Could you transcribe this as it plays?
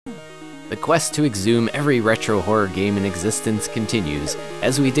The quest to exhume every retro horror game in existence continues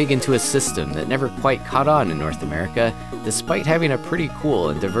as we dig into a system that never quite caught on in North America, despite having a pretty cool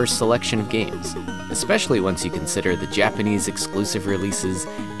and diverse selection of games, especially once you consider the Japanese exclusive releases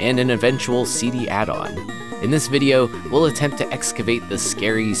and an eventual CD add-on. In this video, we'll attempt to excavate the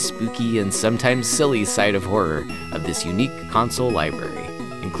scary, spooky, and sometimes silly side of horror of this unique console library,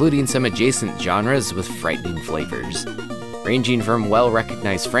 including some adjacent genres with frightening flavors. Ranging from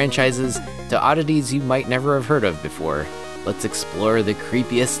well-recognized franchises to oddities you might never have heard of before, let's explore the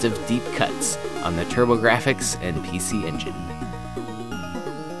creepiest of deep cuts on the TurboGrafx and PC Engine.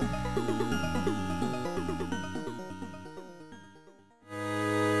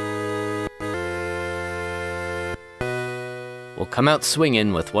 We'll come out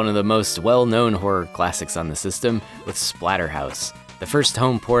swinging with one of the most well-known horror classics on the system with Splatterhouse, the first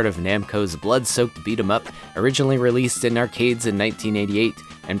home port of Namco's blood-soaked beat-em-up, originally released in arcades in 1988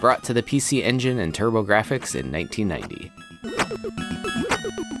 and brought to the PC Engine and TurboGrafx in 1990.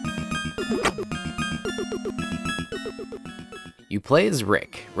 You play as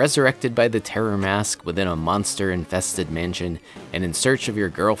Rick, resurrected by the terror mask within a monster-infested mansion and in search of your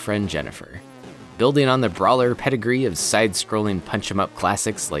girlfriend Jennifer. Building on the brawler pedigree of side-scrolling punch-em-up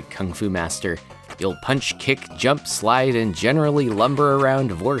classics like Kung Fu Master, you'll punch, kick, jump, slide, and generally lumber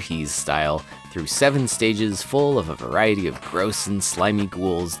around Voorhees style through 7 stages full of a variety of gross and slimy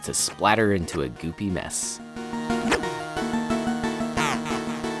ghouls to splatter into a goopy mess.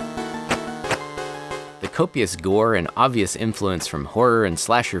 The copious gore and obvious influence from horror and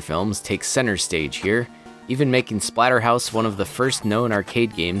slasher films takes center stage here, even making Splatterhouse one of the first known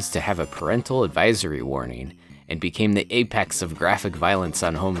arcade games to have a parental advisory warning, and became the apex of graphic violence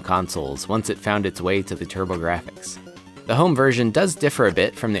on home consoles once it found its way to the TurboGrafx. The home version does differ a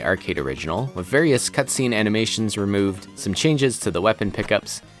bit from the arcade original, with various cutscene animations removed, some changes to the weapon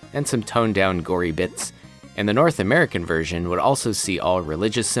pickups, and some toned-down gory bits, and the North American version would also see all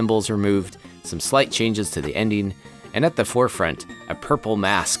religious symbols removed, some slight changes to the ending, and at the forefront, a purple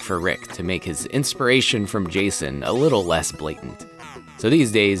mask for Rick to make his inspiration from Jason a little less blatant. So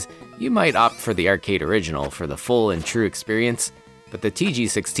these days, you might opt for the arcade original for the full and true experience, but the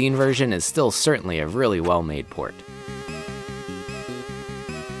TG-16 version is still certainly a really well-made port.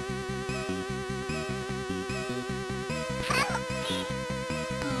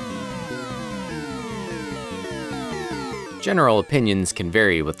 General opinions can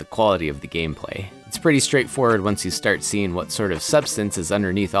vary with the quality of the gameplay. It's pretty straightforward once you start seeing what sort of substance is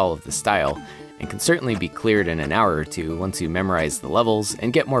underneath all of the style, and can certainly be cleared in an hour or two once you memorize the levels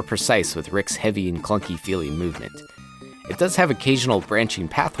and get more precise with Rick's heavy and clunky feeling movement. It does have occasional branching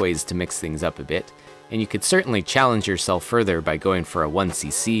pathways to mix things up a bit, and you could certainly challenge yourself further by going for a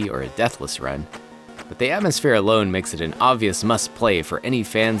 1cc or a deathless run, but the atmosphere alone makes it an obvious must-play for any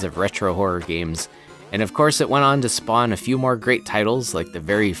fans of retro horror games, and of course it went on to spawn a few more great titles like the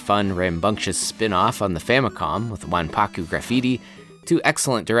very fun, rambunctious spin-off on the Famicom with Wanpaku Graffiti, 2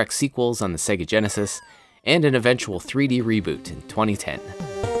 excellent direct sequels on the Sega Genesis, and an eventual 3D reboot in 2010.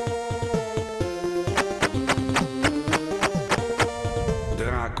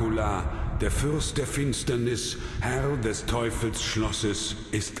 Dracula, der Fürst der Finsternis, Herr des Teufelsschlosses,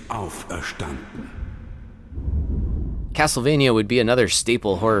 ist auferstanden. Castlevania would be another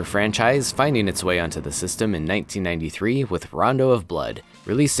staple horror franchise, finding its way onto the system in 1993 with Rondo of Blood,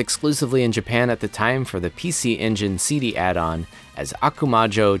 released exclusively in Japan at the time for the PC Engine CD add-on as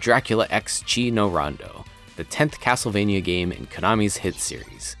Akumajo Dracula X Chi no Rondo, the 10th Castlevania game in Konami's hit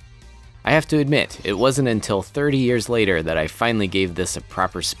series. I have to admit, it wasn't until 30 years later that I finally gave this a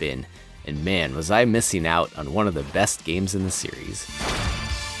proper spin, and man, was I missing out on one of the best games in the series.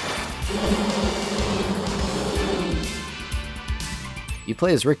 You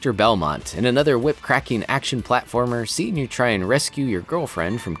play as Richter Belmont in another whip-cracking action platformer, seeing you try and rescue your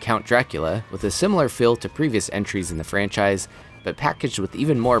girlfriend from Count Dracula with a similar feel to previous entries in the franchise, but packaged with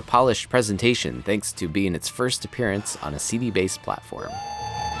even more polished presentation thanks to being its first appearance on a CD-based platform.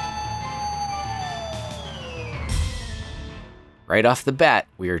 Right off the bat,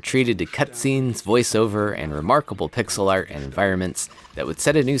 we are treated to cutscenes, voiceover, and remarkable pixel art and environments that would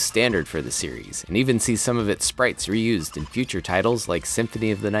set a new standard for the series, and even see some of its sprites reused in future titles like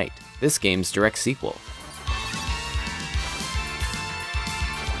Symphony of the Night, this game's direct sequel.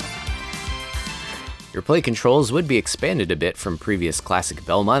 Your play controls would be expanded a bit from previous classic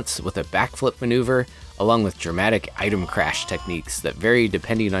Belmonts with a backflip maneuver, along with dramatic item crash techniques that vary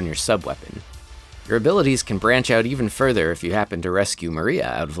depending on your sub-weapon. Your abilities can branch out even further if you happen to rescue Maria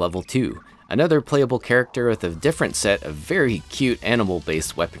out of level 2, another playable character with a different set of very cute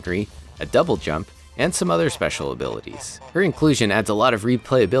animal-based weaponry, a double jump, and some other special abilities. Her inclusion adds a lot of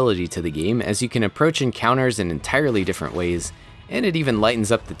replayability to the game, as you can approach encounters in entirely different ways, and it even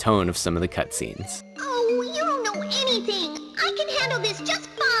lightens up the tone of some of the cutscenes. Oh, you don't know anything! I can handle this just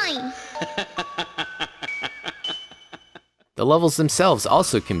fine! The levels themselves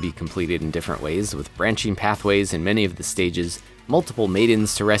also can be completed in different ways, with branching pathways in many of the stages, multiple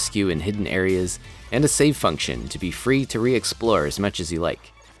maidens to rescue in hidden areas, and a save function to be free to re-explore as much as you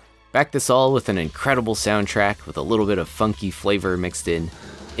like. Back this all with an incredible soundtrack with a little bit of funky flavor mixed in,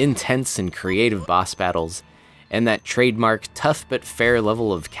 intense and creative boss battles, and that trademark tough but fair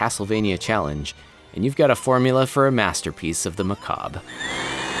level of Castlevania challenge, and you've got a formula for a masterpiece of the macabre.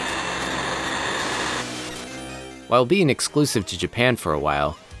 While being exclusive to Japan for a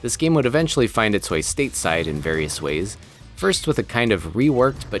while, this game would eventually find its way stateside in various ways, first with a kind of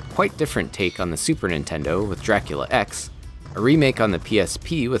reworked but quite different take on the Super Nintendo with Dracula X, a remake on the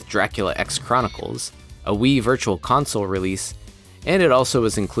PSP with Dracula X Chronicles, a Wii Virtual Console release, and it also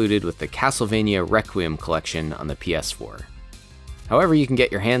was included with the Castlevania Requiem collection on the PS4. However you can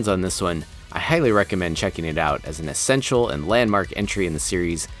get your hands on this one, I highly recommend checking it out as an essential and landmark entry in the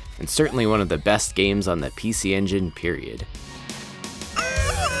series, and certainly one of the best games on the PC Engine, period.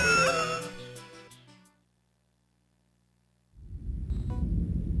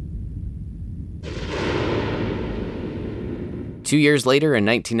 Two years later, in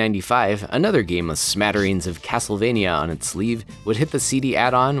 1995, another game with smatterings of Castlevania on its sleeve would hit the CD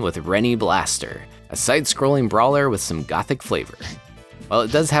add-on with Renny Blaster, a side-scrolling brawler with some gothic flavor. While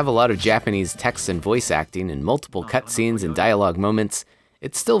it does have a lot of Japanese text and voice acting and multiple cutscenes and dialogue moments,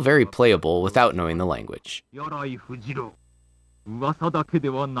 it's still very playable without knowing the language.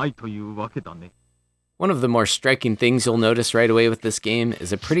 One of the more striking things you'll notice right away with this game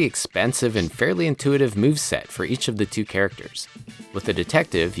is a pretty expansive and fairly intuitive moveset for each of the two characters. With the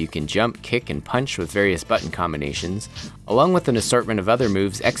detective, you can jump, kick, and punch with various button combinations, along with an assortment of other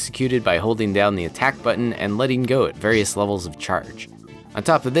moves executed by holding down the attack button and letting go at various levels of charge. On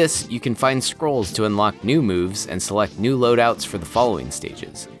top of this, you can find scrolls to unlock new moves and select new loadouts for the following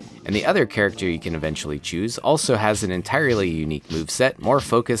stages. And the other character you can eventually choose also has an entirely unique moveset more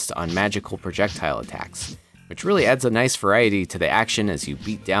focused on magical projectile attacks, which really adds a nice variety to the action as you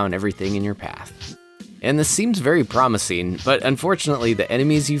beat down everything in your path. And this seems very promising, but unfortunately the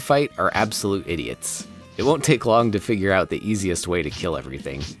enemies you fight are absolute idiots. It won't take long to figure out the easiest way to kill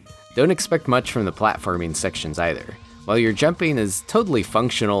everything. Don't expect much from the platforming sections either. While your jumping is totally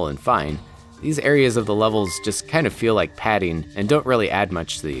functional and fine, these areas of the levels just kind of feel like padding and don't really add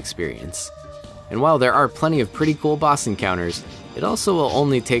much to the experience. And while there are plenty of pretty cool boss encounters, it also will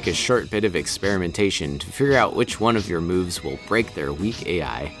only take a short bit of experimentation to figure out which one of your moves will break their weak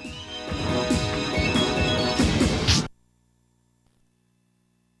AI.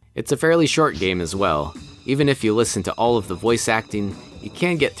 It's a fairly short game as well. Even if you listen to all of the voice acting, you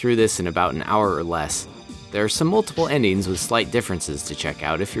can get through this in about an hour or less. There are some multiple endings with slight differences to check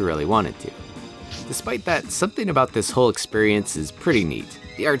out if you really wanted to. Despite that, something about this whole experience is pretty neat.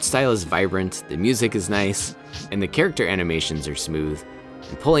 The art style is vibrant, the music is nice, and the character animations are smooth,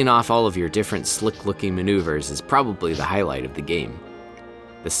 and pulling off all of your different slick-looking maneuvers is probably the highlight of the game.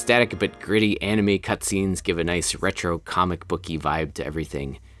 The static but gritty anime cutscenes give a nice retro comic booky vibe to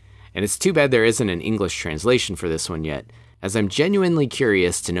everything, and it's too bad there isn't an English translation for this one yet, as I'm genuinely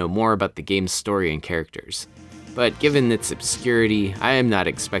curious to know more about the game's story and characters. But given its obscurity, I am not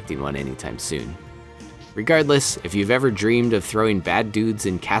expecting one anytime soon. Regardless, if you've ever dreamed of throwing bad dudes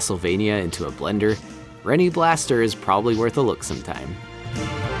in Castlevania into a blender, Renny Blaster is probably worth a look sometime.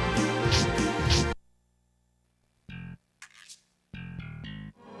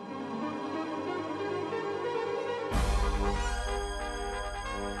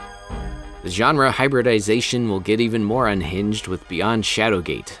 The genre hybridization will get even more unhinged with Beyond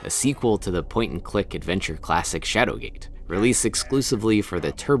Shadowgate, a sequel to the point-and-click adventure classic Shadowgate, released exclusively for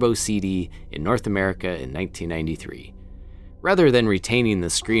the Turbo CD in North America in 1993. Rather than retaining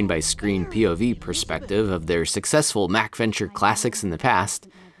the screen-by-screen POV perspective of their successful MacVenture classics in the past,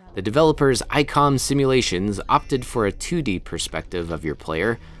 the developers' ICOM Simulations opted for a 2D perspective of your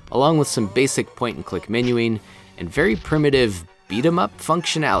player, along with some basic point-and-click menuing and very primitive beat-em-up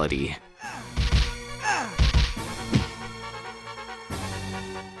functionality.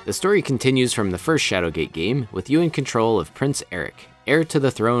 The story continues from the first Shadowgate game, with you in control of Prince Eric, heir to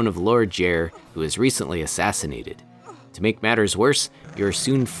the throne of Lord Jer, who is recently assassinated. To make matters worse, you are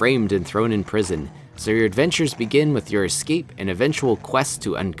soon framed and thrown in prison, so your adventures begin with your escape and eventual quest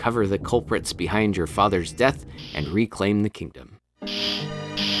to uncover the culprits behind your father's death and reclaim the kingdom.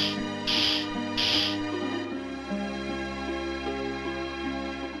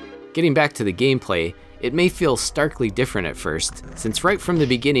 Getting back to the gameplay, it may feel starkly different at first, since right from the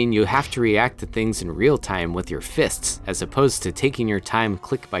beginning you have to react to things in real time with your fists, as opposed to taking your time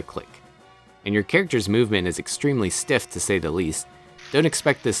click by click. And your character's movement is extremely stiff to say the least. Don't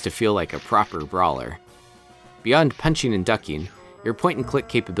expect this to feel like a proper brawler. Beyond punching and ducking, your point-and-click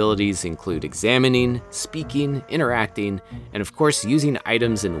capabilities include examining, speaking, interacting, and of course using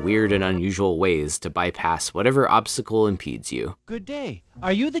items in weird and unusual ways to bypass whatever obstacle impedes you. Good day.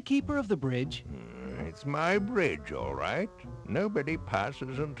 Are you the keeper of the bridge? It's my bridge, all right. Nobody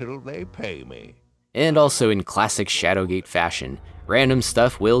passes until they pay me. And also in classic Shadowgate fashion, random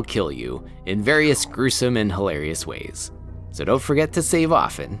stuff will kill you in various gruesome and hilarious ways. So don't forget to save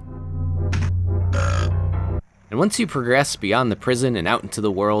often. And once you progress beyond the prison and out into the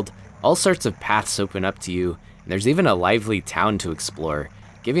world, all sorts of paths open up to you, and there's even a lively town to explore,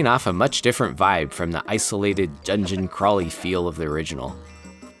 giving off a much different vibe from the isolated dungeon crawly feel of the original.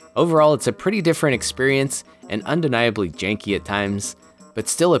 Overall, it's a pretty different experience and undeniably janky at times, but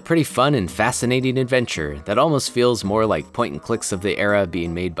still a pretty fun and fascinating adventure that almost feels more like point-and-clicks of the era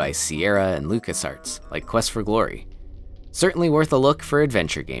being made by Sierra and LucasArts, like Quest for Glory. Certainly worth a look for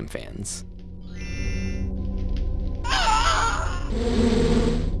adventure game fans.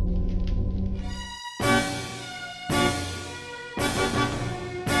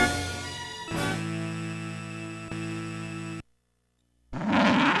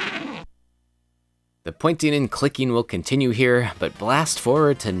 The pointing and clicking will continue here, but blast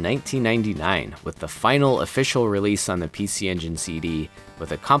forward to 1999 with the final official release on the PC Engine CD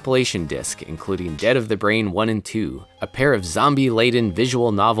with a compilation disc including Dead of the Brain 1 and 2, a pair of zombie-laden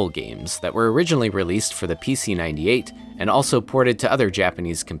visual novel games that were originally released for the PC-98 and also ported to other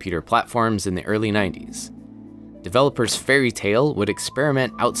Japanese computer platforms in the early 90s. Developers Fairy Tail would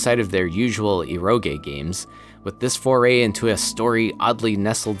experiment outside of their usual eroge games, with this foray into a story oddly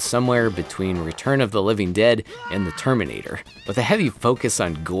nestled somewhere between Return of the Living Dead and The Terminator, with a heavy focus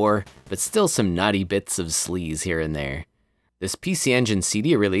on gore, but still some naughty bits of sleaze here and there. This PC Engine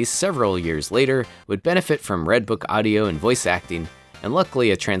CD release several years later would benefit from Red Book audio and voice acting, and luckily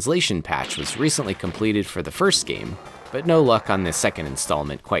a translation patch was recently completed for the first game, but no luck on the second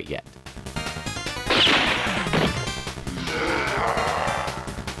installment quite yet.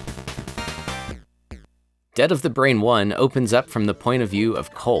 Dead of the Brain 1 opens up from the point of view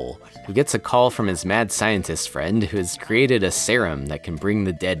of Cole, who gets a call from his mad scientist friend who has created a serum that can bring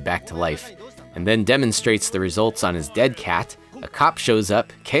the dead back to life, and then demonstrates the results on his dead cat. A cop shows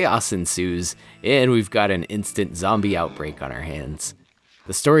up, chaos ensues, and we've got an instant zombie outbreak on our hands.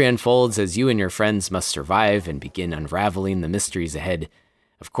 The story unfolds as you and your friends must survive and begin unraveling the mysteries ahead,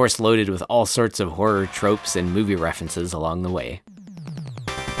 of course loaded with all sorts of horror tropes and movie references along the way.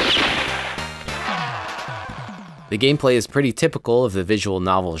 The gameplay is pretty typical of the visual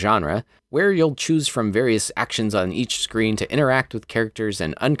novel genre, where you'll choose from various actions on each screen to interact with characters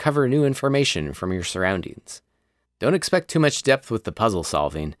and uncover new information from your surroundings. Don't expect too much depth with the puzzle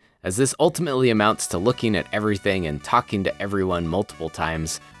solving, as this ultimately amounts to looking at everything and talking to everyone multiple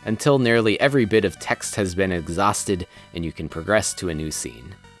times until nearly every bit of text has been exhausted and you can progress to a new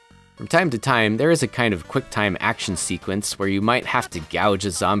scene. From time to time, there is a kind of quick-time action sequence where you might have to gouge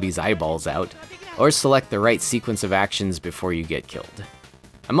a zombie's eyeballs out, or select the right sequence of actions before you get killed.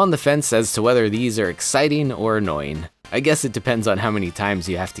 I'm on the fence as to whether these are exciting or annoying. I guess it depends on how many times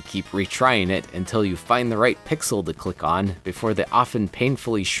you have to keep retrying it until you find the right pixel to click on before the often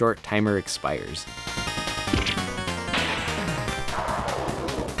painfully short timer expires.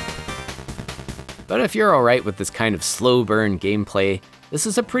 But if you're alright with this kind of slow burn gameplay, this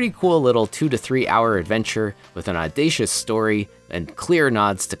is a pretty cool little 2 to 3 hour adventure with an audacious story and clear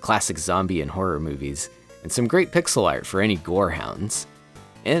nods to classic zombie and horror movies, and some great pixel art for any gore hounds.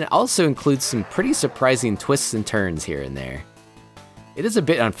 And it also includes some pretty surprising twists and turns here and there. It is a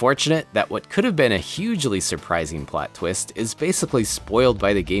bit unfortunate that what could have been a hugely surprising plot twist is basically spoiled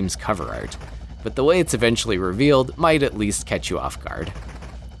by the game's cover art, but the way it's eventually revealed might at least catch you off guard.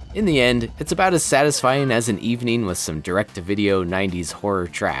 In the end, it's about as satisfying as an evening with some direct-to-video 90s horror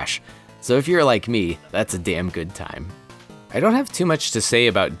trash, so if you're like me, that's a damn good time. I don't have too much to say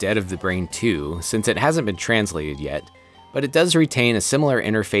about Dead of the Brain 2, since it hasn't been translated yet, but it does retain a similar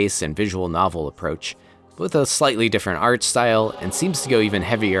interface and visual novel approach, with a slightly different art style, and seems to go even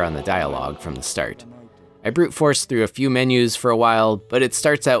heavier on the dialogue from the start. I brute forced through a few menus for a while, but it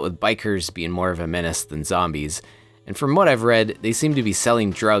starts out with bikers being more of a menace than zombies, and from what I've read, they seem to be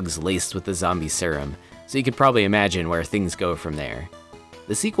selling drugs laced with the zombie serum, so you could probably imagine where things go from there.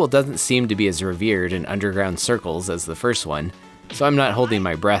 The sequel doesn't seem to be as revered in underground circles as the first one, so I'm not holding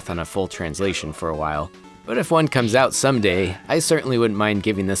my breath on a full translation for a while, But if one comes out someday, I certainly wouldn't mind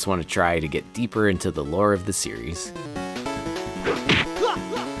giving this one a try to get deeper into the lore of the series.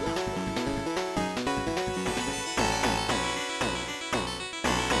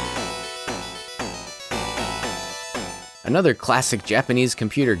 Another classic Japanese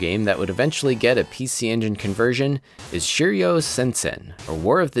computer game that would eventually get a PC Engine conversion is Shiryo Sensen, or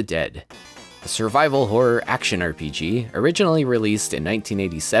War of the Dead, a survival horror action RPG originally released in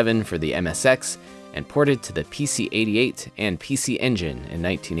 1987 for the MSX and ported to the PC-88 and PC Engine in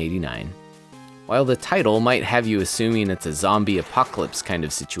 1989. While the title might have you assuming it's a zombie apocalypse kind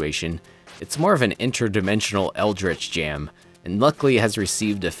of situation, it's more of an interdimensional eldritch jam, and luckily has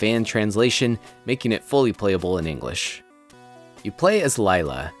received a fan translation, making it fully playable in English. You play as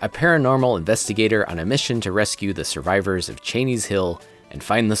Lila, a paranormal investigator on a mission to rescue the survivors of Cheney's Hill and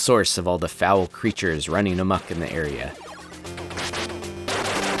find the source of all the foul creatures running amok in the area.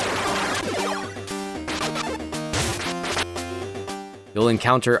 You'll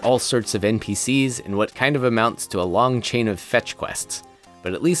encounter all sorts of NPCs in what kind of amounts to a long chain of fetch quests,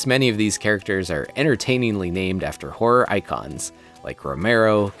 but at least many of these characters are entertainingly named after horror icons, like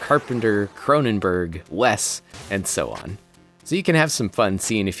Romero, Carpenter, Cronenberg, Wes, and so on. So you can have some fun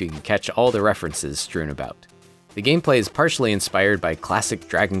seeing if you can catch all the references strewn about. The gameplay is partially inspired by classic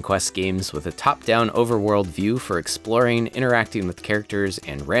Dragon Quest games with a top-down overworld view for exploring, interacting with characters,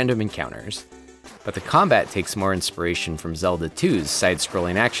 and random encounters. But the combat takes more inspiration from Zelda 2's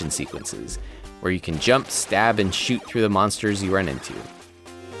side-scrolling action sequences, where you can jump, stab, and shoot through the monsters you run into.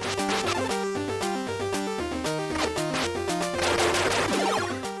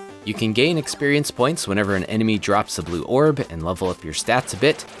 You can gain experience points whenever an enemy drops a blue orb and level up your stats a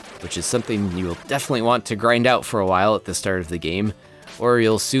bit, which is something you'll definitely want to grind out for a while at the start of the game, or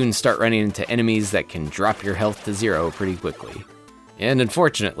you'll soon start running into enemies that can drop your health to 0 pretty quickly. And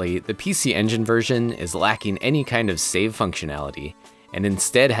unfortunately, the PC Engine version is lacking any kind of save functionality, and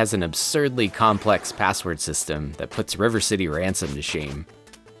instead has an absurdly complex password system that puts River City Ransom to shame.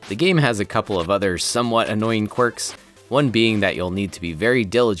 The game has a couple of other somewhat annoying quirks, one being that you'll need to be very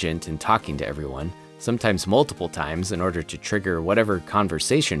diligent in talking to everyone, sometimes multiple times in order to trigger whatever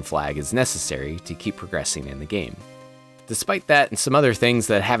conversation flag is necessary to keep progressing in the game. Despite that and some other things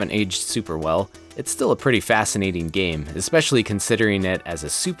that haven't aged super well, it's still a pretty fascinating game, especially considering it as a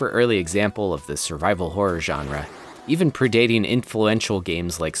super early example of the survival horror genre, even predating influential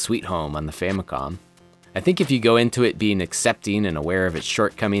games like Sweet Home on the Famicom. I think if you go into it being accepting and aware of its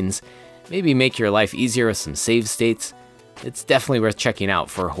shortcomings, maybe make your life easier with some save states, it's definitely worth checking out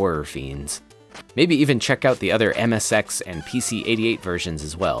for horror fiends. Maybe even check out the other MSX and PC-88 versions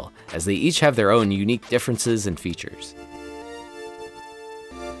as well, as they each have their own unique differences and features.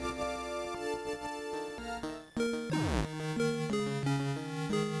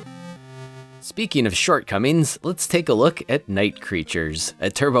 Speaking of shortcomings, let's take a look at Night Creatures, a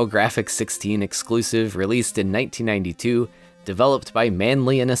TurboGrafx 16 exclusive released in 1992, developed by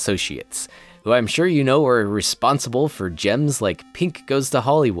Manley & Associates, who I'm sure you know are responsible for gems like Pink Goes to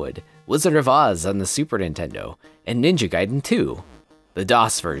Hollywood, Wizard of Oz on the Super Nintendo, and Ninja Gaiden 2, the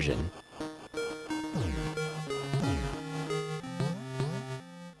DOS version.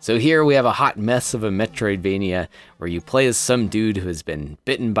 So here we have a hot mess of a Metroidvania where you play as some dude who has been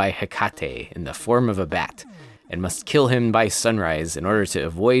bitten by Hecate in the form of a bat, and must kill him by sunrise in order to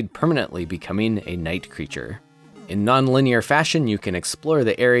avoid permanently becoming a night creature. In non-linear fashion, you can explore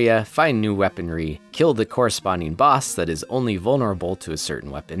the area, find new weaponry, kill the corresponding boss that is only vulnerable to a certain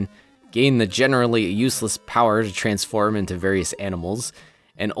weapon, gain the generally useless power to transform into various animals,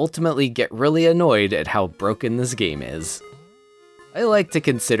 and ultimately get really annoyed at how broken this game is. I like to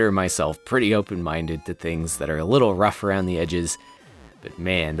consider myself pretty open-minded to things that are a little rough around the edges, but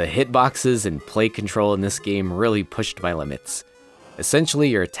man, the hitboxes and play control in this game really pushed my limits. Essentially,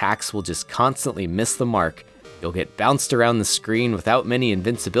 your attacks will just constantly miss the mark, you'll get bounced around the screen without many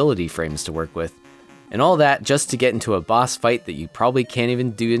invincibility frames to work with, and all that just to get into a boss fight that you probably can't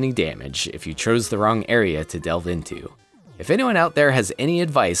even do any damage if you chose the wrong area to delve into. If anyone out there has any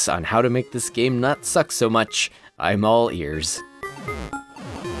advice on how to make this game not suck so much, I'm all ears.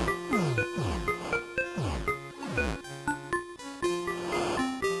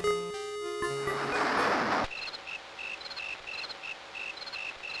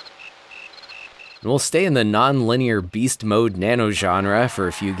 And we'll stay in the non-linear beast mode nano genre for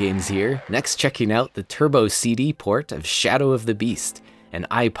a few games here, next checking out the Turbo CD port of Shadow of the Beast, an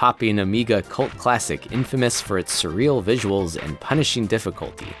eye-popping Amiga cult classic infamous for its surreal visuals and punishing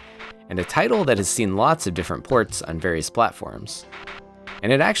difficulty, and a title that has seen lots of different ports on various platforms.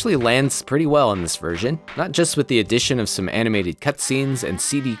 and it actually lands pretty well in this version, not just with the addition of some animated cutscenes and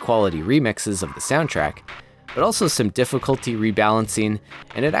CD quality remixes of the soundtrack, but also some difficulty rebalancing,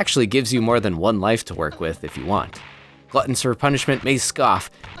 and it actually gives you more than one life to work with if you want. Gluttons for Punishment may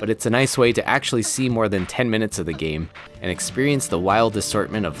scoff, but it's a nice way to actually see more than 10 minutes of the game and experience the wild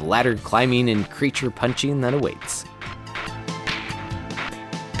assortment of ladder climbing and creature punching that awaits.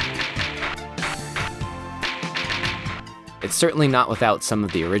 It's certainly not without some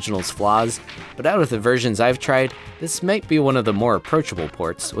of the original's flaws, but out of the versions I've tried, this might be one of the more approachable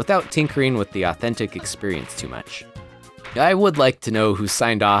ports without tinkering with the authentic experience too much. I would like to know who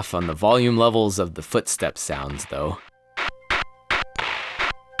signed off on the volume levels of the footstep sounds, though.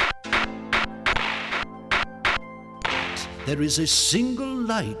 There is a single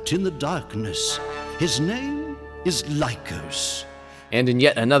light in the darkness. His name is Lycos. And in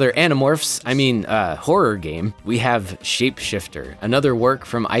yet another horror game, we have Shapeshifter, another work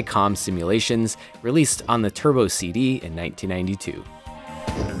from ICOM Simulations, released on the Turbo CD in 1992.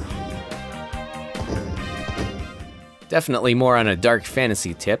 Definitely more on a dark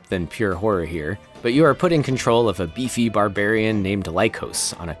fantasy tip than pure horror here, but you are put in control of a beefy barbarian named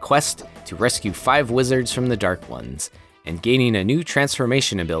Lycos on a quest to rescue 5 wizards from the Dark Ones, and gaining a new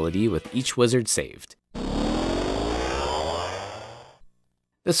transformation ability with each wizard saved.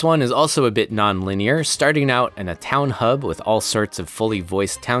 This one is also a bit non-linear, starting out in a town hub with all sorts of fully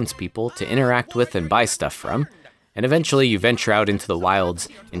voiced townspeople to interact with and buy stuff from, and eventually you venture out into the wilds,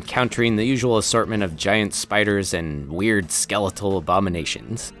 encountering the usual assortment of giant spiders and weird skeletal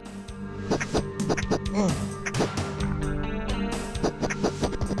abominations.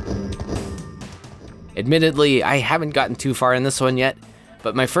 Admittedly, I haven't gotten too far in this one yet,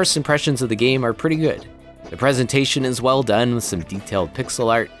 but my first impressions of the game are pretty good. The presentation is well done with some detailed pixel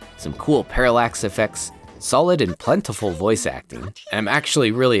art, some cool parallax effects, solid and plentiful voice acting, and I'm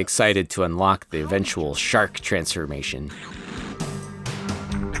actually really excited to unlock the eventual shark transformation.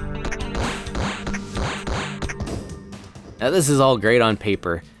 Now this is all great on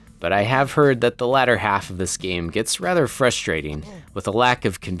paper, but I have heard that the latter half of this game gets rather frustrating, with a lack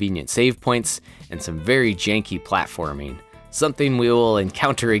of convenient save points and some very janky platforming, something we will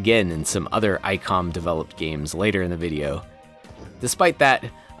encounter again in some other ICOM developed games later in the video. Despite that,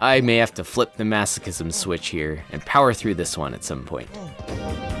 I may have to flip the masochism switch here and power through this one at some point.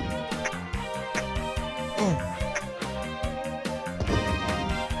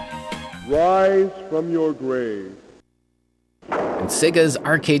 Rise from your grave. And Sega's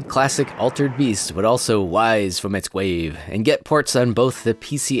arcade classic Altered Beast would also rise from its grave and get ports on both the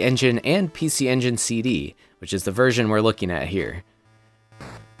PC Engine and PC Engine CD, which is the version we're looking at here.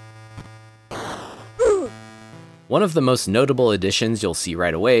 One of the most notable additions you'll see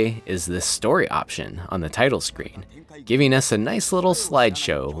right away is this story option on the title screen, giving us a nice little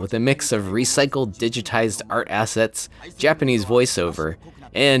slideshow with a mix of recycled digitized art assets, Japanese voiceover,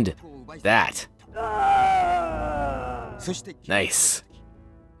 and that. Nice.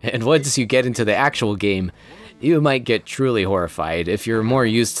 And once you get into the actual game, you might get truly horrified if you're more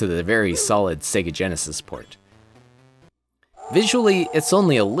used to the very solid Sega Genesis port. Visually, it's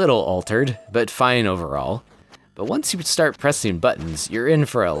only a little altered, but fine overall. But once you start pressing buttons, you're in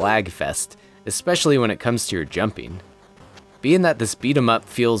for a lag fest, especially when it comes to your jumping. Being that this beat 'em up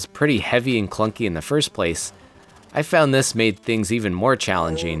feels pretty heavy and clunky in the first place, I found this made things even more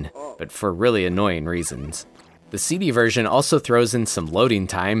challenging, but for really annoying reasons. The CD version also throws in some loading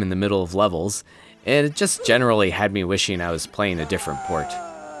time in the middle of levels, and it just generally had me wishing I was playing a different port.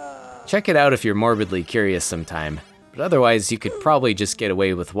 Check it out if you're morbidly curious sometime, but otherwise you could probably just get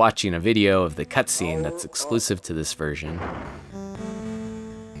away with watching a video of the cutscene that's exclusive to this version.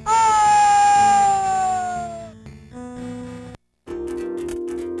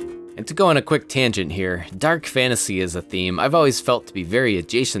 And to go on a quick tangent here, dark fantasy is a theme I've always felt to be very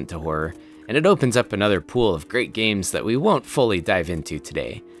adjacent to horror, and it opens up another pool of great games that we won't fully dive into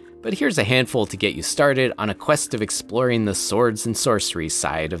today. But here's a handful to get you started on a quest of exploring the swords and sorcery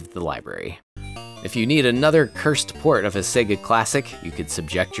side of the library. If you need another cursed port of a Sega classic, you could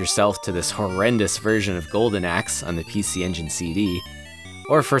subject yourself to this horrendous version of Golden Axe on the PC Engine CD.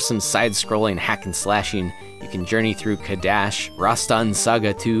 Or for some side-scrolling hack and slashing, you can journey through Kadash, Rastan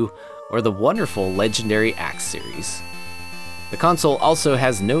Saga 2, or the wonderful legendary Axe series. The console also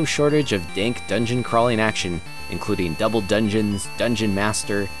has no shortage of dank dungeon crawling action, including Double Dungeons, Dungeon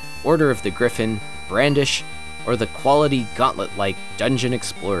Master, Order of the Griffin, Brandish, or the quality Gauntlet-like Dungeon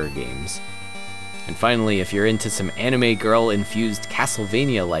Explorer games. And finally, if you're into some anime girl-infused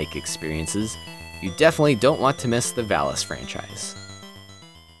Castlevania-like experiences, you definitely don't want to miss the Valis franchise.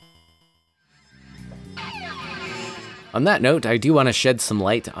 On that note, I do want to shed some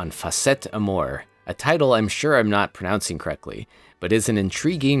light on Fassete Amour, a title I'm sure I'm not pronouncing correctly, but is an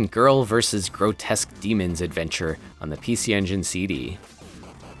intriguing girl versus grotesque demons adventure on the PC Engine CD.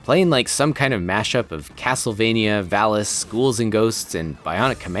 Playing like some kind of mashup of Castlevania, Valis, Ghouls and Ghosts, and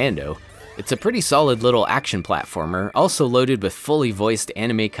Bionic Commando, it's a pretty solid little action platformer, also loaded with fully voiced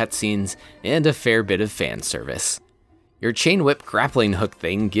anime cutscenes and a fair bit of fan service. Your chain whip grappling hook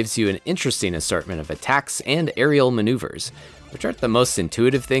thing gives you an interesting assortment of attacks and aerial maneuvers, which aren't the most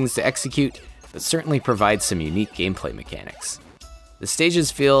intuitive things to execute, but certainly provide some unique gameplay mechanics. The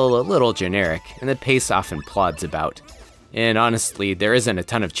stages feel a little generic, and the pace often plods about. And honestly, there isn't a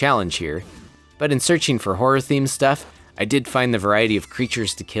ton of challenge here, but in searching for horror-themed stuff, I did find the variety of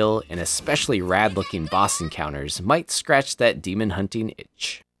creatures to kill and especially rad-looking boss encounters might scratch that demon hunting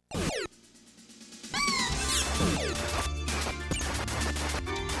itch.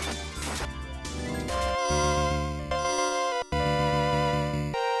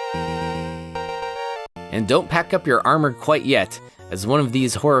 And don't pack up your armor quite yet, as one of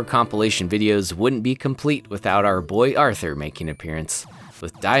these horror compilation videos wouldn't be complete without our boy Arthur making an appearance,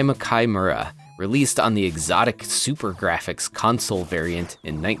 with Daimakaimura, released on the exotic SuperGrafx console variant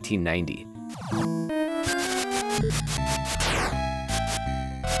in 1990.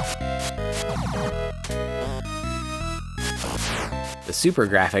 The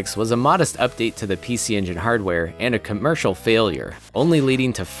SuperGrafx was a modest update to the PC Engine hardware and a commercial failure, only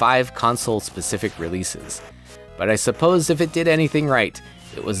leading to 5 console-specific releases. But I suppose if it did anything right,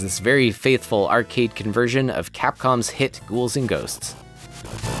 it was this very faithful arcade conversion of Capcom's hit Ghouls and Ghosts.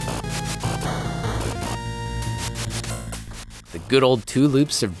 The good old 2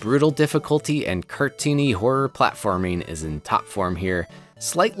 loops of brutal difficulty and cartoony horror platforming is in top form here,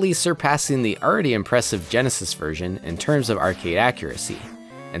 slightly surpassing the already impressive Genesis version in terms of arcade accuracy,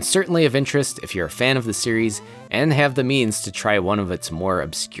 and certainly of interest if you're a fan of the series and have the means to try one of its more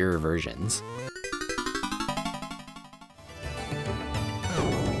obscure versions.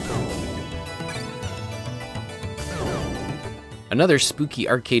 Another spooky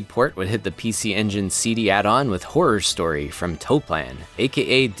arcade port would hit the PC Engine CD add-on with Horror Story from Toplan,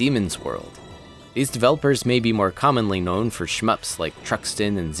 aka Demon's World. These developers may be more commonly known for shmups like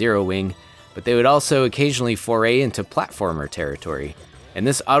Truxton and Zero Wing, but they would also occasionally foray into platformer territory, and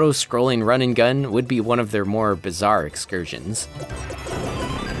this auto-scrolling run and gun would be one of their more bizarre excursions.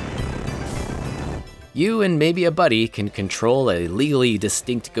 You and maybe a buddy can control a legally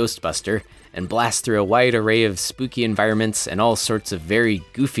distinct Ghostbuster and blast through a wide array of spooky environments and all sorts of very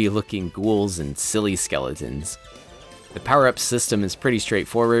goofy-looking ghouls and silly skeletons. The power-up system is pretty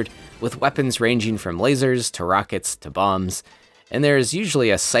straightforward, with weapons ranging from lasers to rockets to bombs, and there is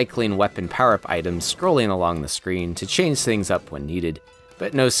usually a cycling weapon power-up item scrolling along the screen to change things up when needed,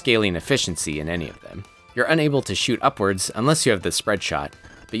 but no scaling efficiency in any of them. You're unable to shoot upwards unless you have the spread shot,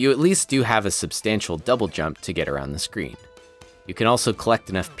 but you at least do have a substantial double jump to get around the screen. You can also collect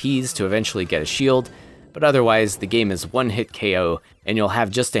enough Ps to eventually get a shield, but otherwise the game is one-hit KO, and you'll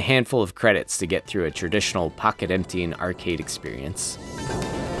have just a handful of credits to get through a traditional pocket-emptying arcade experience.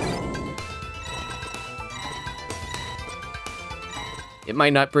 It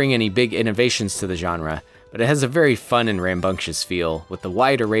might not bring any big innovations to the genre, but it has a very fun and rambunctious feel, with the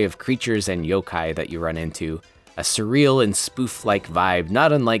wide array of creatures and yokai that you run into, a surreal and spoof-like vibe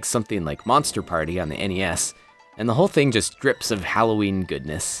not unlike something like Monster Party on the NES, and the whole thing just drips of Halloween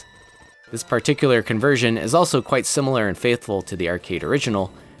goodness. This particular conversion is also quite similar and faithful to the arcade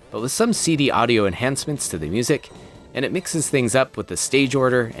original, but with some CD audio enhancements to the music, and it mixes things up with the stage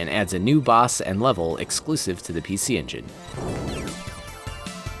order and adds a new boss and level exclusive to the PC Engine.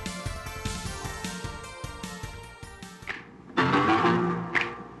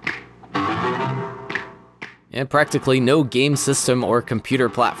 And practically no game system or computer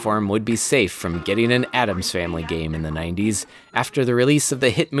platform would be safe from getting an Addams Family game in the 90s after the release of the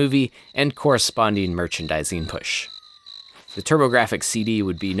hit movie and corresponding merchandising push. The TurboGrafx CD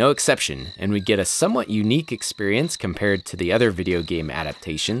would be no exception, and we'd get a somewhat unique experience compared to the other video game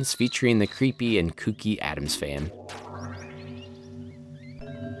adaptations featuring the creepy and kooky Addams fam.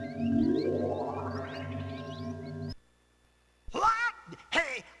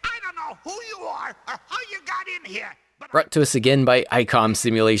 Brought to us again by ICOM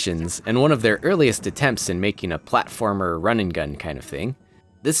Simulations, and one of their earliest attempts in making a platformer run-and-gun kind of thing.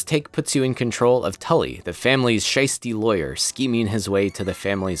 This take puts you in control of Tully, the family's shiesty lawyer scheming his way to the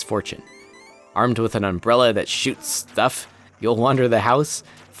family's fortune. Armed with an umbrella that shoots stuff, you'll wander the house,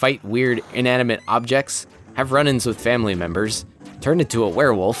 fight weird inanimate objects, have run-ins with family members, turn into a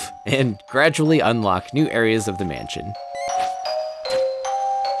werewolf, and gradually unlock new areas of the mansion.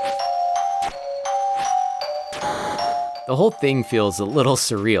 The whole thing feels a little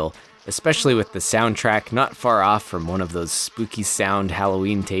surreal, especially with the soundtrack not far off from one of those spooky sound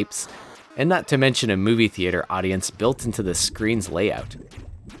Halloween tapes, and not to mention a movie theater audience built into the screen's layout.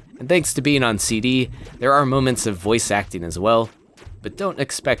 And thanks to being on CD, there are moments of voice acting as well, but don't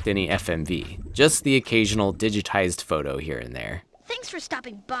expect any FMV, just the occasional digitized photo here and there. Thanks for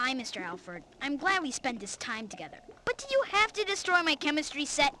stopping by, Mr. Alfred. I'm glad we spent this time together. But did you have to destroy my chemistry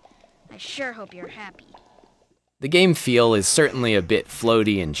set? I sure hope you're happy. The game feel is certainly a bit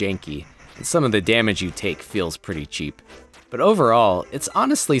floaty and janky, and some of the damage you take feels pretty cheap. But overall, it's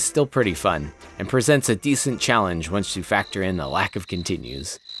honestly still pretty fun, and presents a decent challenge once you factor in the lack of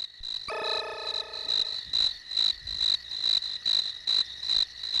continues.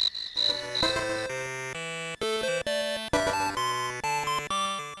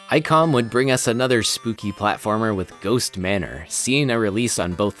 ICOM would bring us another spooky platformer with Ghost Manor, seeing a release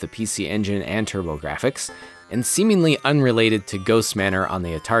on both the PC Engine and TurboGrafx, and seemingly unrelated to Ghost Manor on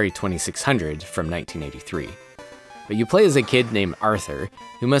the Atari 2600 from 1983. But you play as a kid named Arthur,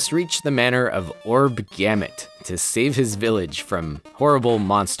 who must reach the manor of Orb Gamut to save his village from horrible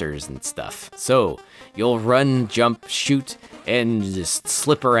monsters and stuff. So, you'll run, jump, shoot, and just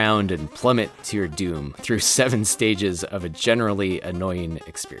slip around and plummet to your doom through 7 stages of a generally annoying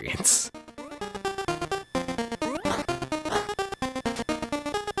experience.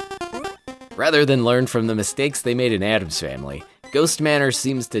 Rather than learn from the mistakes they made in Addams Family, Ghost Manor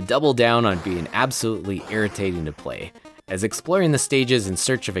seems to double down on being absolutely irritating to play, as exploring the stages in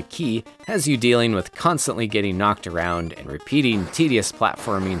search of a key has you dealing with constantly getting knocked around and repeating tedious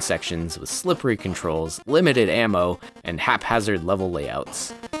platforming sections with slippery controls, limited ammo, and haphazard level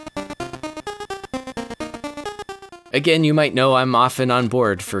layouts. Again, you might know I'm often on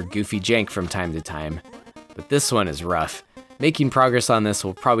board for goofy jank from time to time, but this one is rough. Making progress on this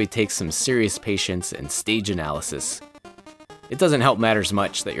will probably take some serious patience and stage analysis. It doesn't help matters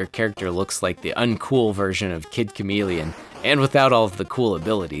much that your character looks like the uncool version of Kid Chameleon, and without all of the cool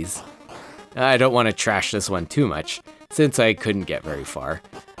abilities. I don't want to trash this one too much, since I couldn't get very far,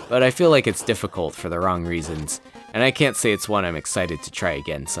 but I feel like it's difficult for the wrong reasons, and I can't say it's one I'm excited to try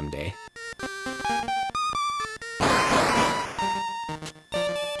again someday.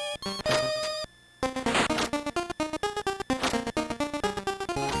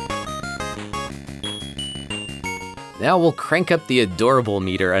 Now we'll crank up the adorable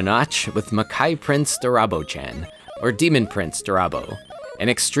meter a notch with Makai Prince Dorabocchan, or Demon Prince Dorabo, an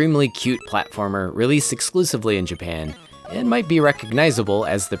extremely cute platformer released exclusively in Japan, and might be recognizable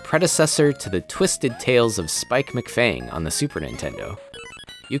as the predecessor to the Twisted Tales of Spike McFang on the Super Nintendo.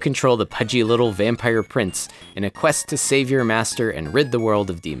 You control the pudgy little vampire prince in a quest to save your master and rid the world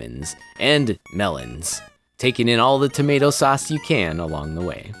of demons, and melons, taking in all the tomato sauce you can along the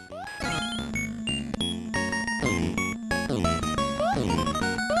way.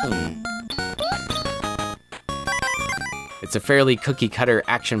 It's a fairly cookie-cutter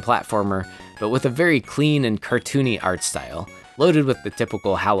action platformer, but with a very clean and cartoony art style, loaded with the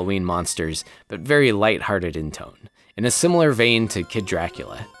typical Halloween monsters, but very light-hearted in tone, in a similar vein to Kid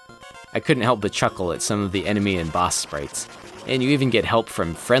Dracula. I couldn't help but chuckle at some of the enemy and boss sprites, and you even get help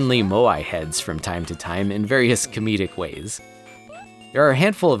from friendly Moai heads from time to time in various comedic ways. There are a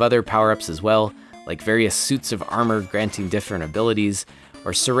handful of other power-ups as well, like various suits of armor granting different abilities,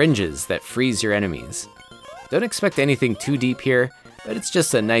 or syringes that freeze your enemies. Don't expect anything too deep here, but it's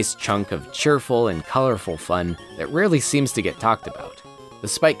just a nice chunk of cheerful and colorful fun that rarely seems to get talked about. The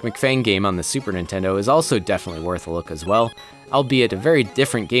Spike McFang game on the Super Nintendo is also definitely worth a look as well, albeit a very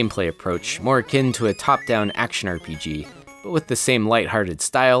different gameplay approach, more akin to a top-down action RPG, but with the same lighthearted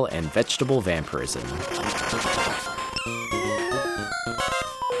style and vegetable vampirism.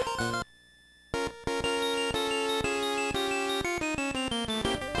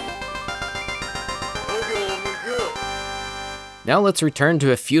 Now let's return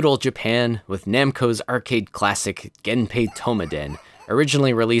to a feudal Japan with Namco's arcade classic Genpei Toma Den,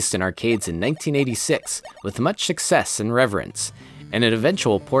 originally released in arcades in 1986 with much success and reverence, and an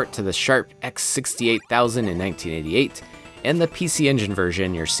eventual port to the Sharp X68000 in 1988, and the PC Engine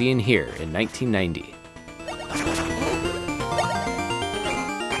version you're seeing here in 1990.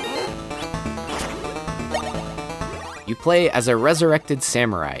 You play as a resurrected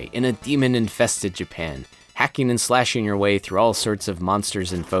samurai in a demon-infested Japan, hacking and slashing your way through all sorts of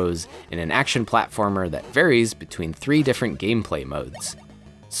monsters and foes in an action platformer that varies between 3 different gameplay modes.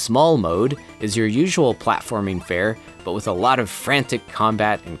 Small mode is your usual platforming fare, but with a lot of frantic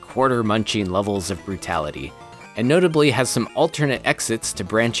combat and quarter-munching levels of brutality, and notably has some alternate exits to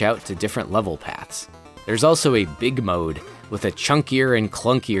branch out to different level paths. There's also a big mode, with a chunkier and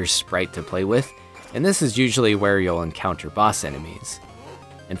clunkier sprite to play with, and this is usually where you'll encounter boss enemies.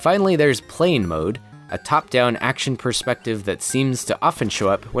 And finally there's Plane Mode, a top-down action perspective that seems to often show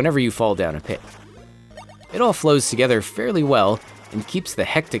up whenever you fall down a pit. It all flows together fairly well and keeps the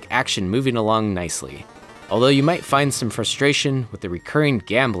hectic action moving along nicely, although you might find some frustration with the recurring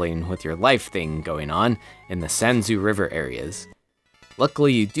gambling with your life thing going on in the Sanzu River areas.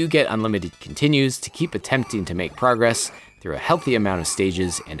 Luckily, you do get unlimited continues to keep attempting to make progress through a healthy amount of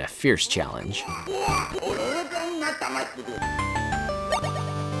stages and a fierce challenge.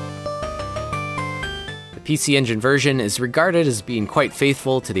 The PC Engine version is regarded as being quite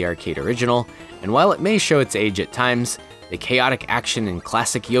faithful to the arcade original, and while it may show its age at times, the chaotic action and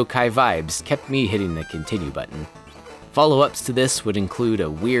classic yokai vibes kept me hitting the continue button. Follow-ups to this would include a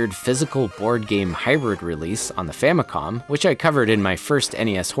weird physical board game hybrid release on the Famicom, which I covered in my first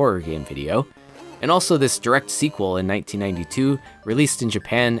NES horror game video, and also this direct sequel in 1992, released in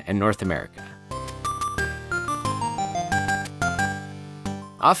Japan and North America.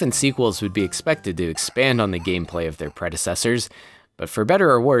 Often sequels would be expected to expand on the gameplay of their predecessors, but for better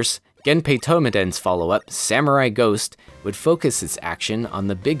or worse, Genpei Toma Den's follow-up, Samurai Ghost, would focus its action on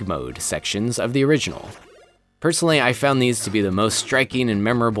the big mode sections of the original. Personally, I found these to be the most striking and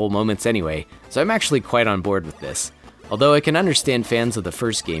memorable moments anyway, so I'm actually quite on board with this, although I can understand fans of the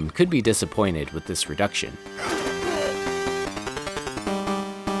first game could be disappointed with this reduction.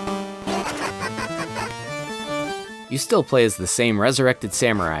 You still play as the same resurrected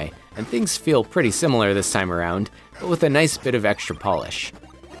samurai, and things feel pretty similar this time around, but with a nice bit of extra polish.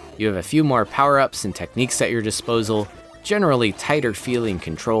 You have a few more power-ups and techniques at your disposal, generally tighter feeling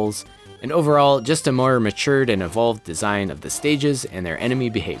controls, and overall just a more matured and evolved design of the stages and their enemy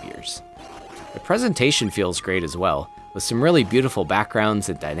behaviors. The presentation feels great as well, with some really beautiful backgrounds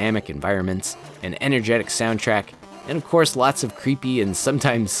and dynamic environments, an energetic soundtrack, and of course lots of creepy and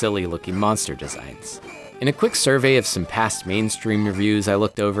sometimes silly looking monster designs. In a quick survey of some past mainstream reviews I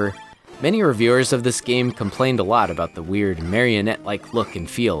looked over, many reviewers of this game complained a lot about the weird marionette-like look and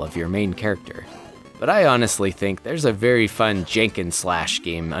feel of your main character. But I honestly think there's a very fun jank and slash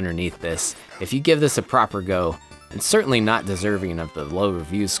game underneath this if you give this a proper go, and certainly not deserving of the low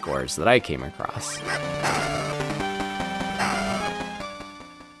review scores that I came across.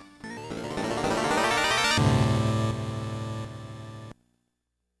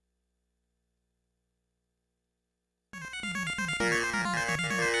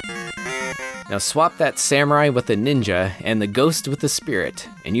 Now swap that samurai with a ninja and the ghost with the spirit,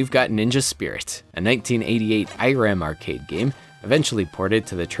 and you've got Ninja Spirit, a 1988 IRAM arcade game, eventually ported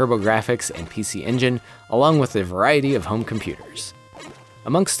to the TurboGrafx and PC Engine, along with a variety of home computers.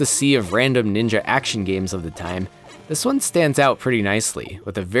 Amongst the sea of random ninja action games of the time, this one stands out pretty nicely,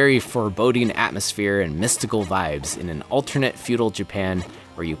 with a very foreboding atmosphere and mystical vibes in an alternate feudal Japan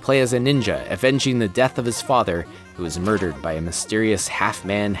where you play as a ninja avenging the death of his father, who was murdered by a mysterious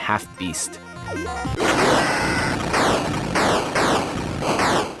half-man, half-beast.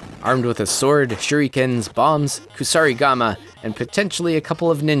 Armed with a sword, shurikens, bombs, kusarigama, and potentially a couple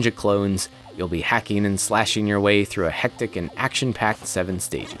of ninja clones, you'll be hacking and slashing your way through a hectic and action-packed 7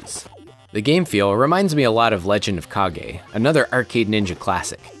 stages. The game feel reminds me a lot of Legend of Kage, another arcade ninja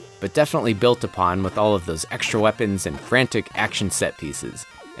classic, but definitely built upon with all of those extra weapons and frantic action set pieces,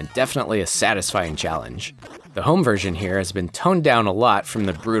 and definitely a satisfying challenge. The home version here has been toned down a lot from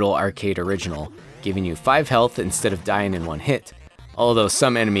the brutal arcade original, giving you 5 health instead of dying in one hit, although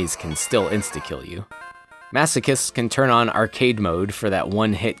some enemies can still insta-kill you. Masochists can turn on arcade mode for that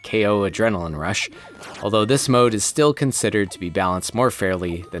one-hit KO adrenaline rush, although this mode is still considered to be balanced more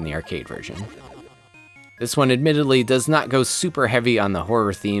fairly than the arcade version. This one admittedly does not go super heavy on the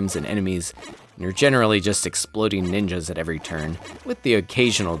horror themes and enemies, and you're generally just exploding ninjas at every turn, with the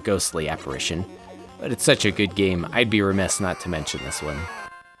occasional ghostly apparition. But it's such a good game, I'd be remiss not to mention this one.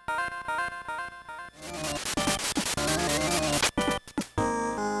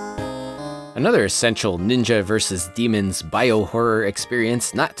 Another essential ninja vs. demons bio-horror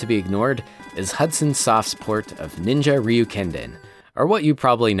experience not to be ignored is Hudson Soft's port of Ninja Ryukenden, or what you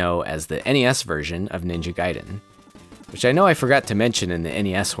probably know as the NES version of Ninja Gaiden, which I know I forgot to mention in the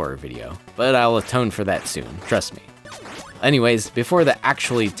NES horror video, but I'll atone for that soon, trust me. Anyways, before the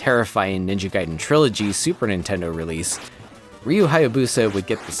actually terrifying Ninja Gaiden Trilogy Super Nintendo release, Ryu Hayabusa would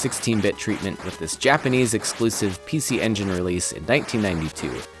get the 16-bit treatment with this Japanese exclusive PC Engine release in 1992,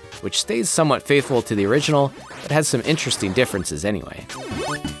 which stays somewhat faithful to the original, but has some interesting differences anyway.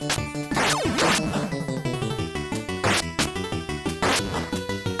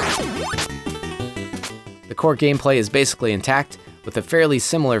 The core gameplay is basically intact, with a fairly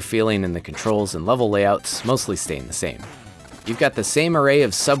similar feeling in the controls and level layouts mostly staying the same. You've got the same array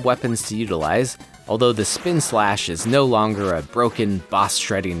of sub-weapons to utilize, although the spin slash is no longer a broken,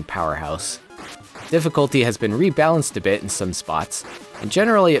 boss-shredding powerhouse. Difficulty has been rebalanced a bit in some spots, and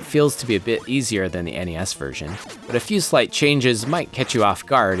generally it feels to be a bit easier than the NES version, but a few slight changes might catch you off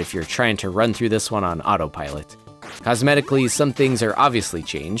guard if you're trying to run through this one on autopilot. Cosmetically, some things are obviously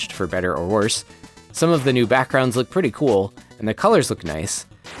changed, for better or worse. Some of the new backgrounds look pretty cool, and the colors look nice,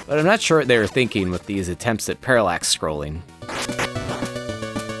 but I'm not sure what they were thinking with these attempts at parallax scrolling.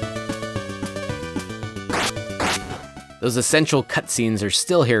 Those essential cutscenes are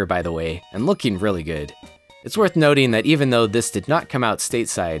still here, by the way, and looking really good. It's worth noting that even though this did not come out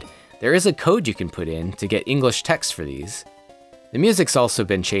stateside, there is a code you can put in to get English text for these. The music's also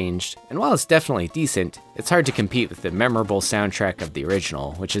been changed, and while it's definitely decent, it's hard to compete with the memorable soundtrack of the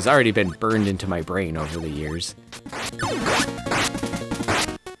original, which has already been burned into my brain over the years.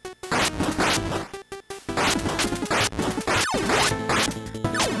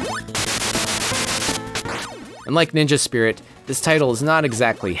 Unlike Ninja Spirit, this title is not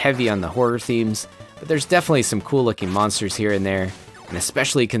exactly heavy on the horror themes, but there's definitely some cool looking monsters here and there, and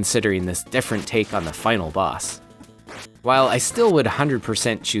especially considering this different take on the final boss. While I still would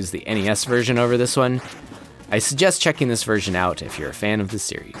 100% choose the NES version over this one, I suggest checking this version out if you're a fan of the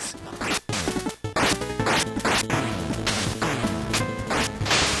series.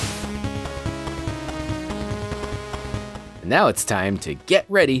 And now it's time to get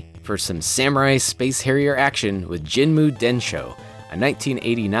ready for some samurai space harrier action with Jinmu Densho, a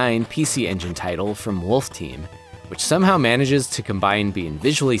 1989 PC Engine title from Wolf Team, which somehow manages to combine being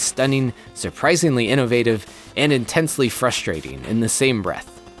visually stunning, surprisingly innovative, and intensely frustrating in the same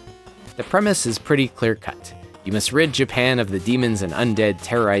breath. The premise is pretty clear-cut. You must rid Japan of the demons and undead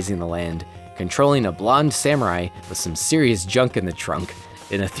terrorizing the land, controlling a blonde samurai with some serious junk in the trunk,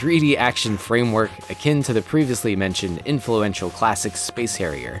 in a 3D action framework akin to the previously mentioned influential classic Space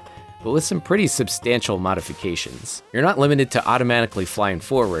Harrier, but with some pretty substantial modifications. You're not limited to automatically flying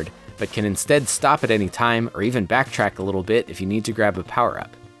forward, but can instead stop at any time or even backtrack a little bit if you need to grab a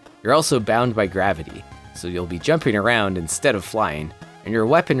power-up. You're also bound by gravity, so you'll be jumping around instead of flying, and your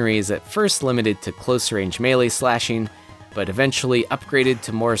weaponry is at first limited to close-range melee slashing, but eventually upgraded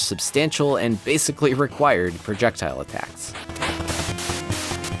to more substantial and basically required projectile attacks.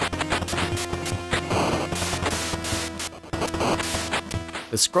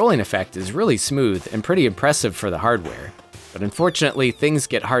 The scrolling effect is really smooth and pretty impressive for the hardware, but unfortunately things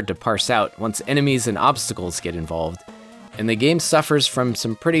get hard to parse out once enemies and obstacles get involved, and the game suffers from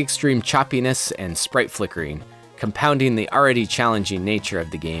some pretty extreme choppiness and sprite flickering, compounding the already challenging nature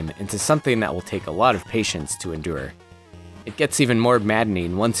of the game into something that will take a lot of patience to endure. It gets even more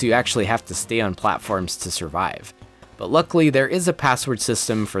maddening once you actually have to stay on platforms to survive, but luckily there is a password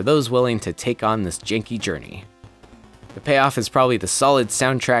system for those willing to take on this janky journey. The payoff is probably the solid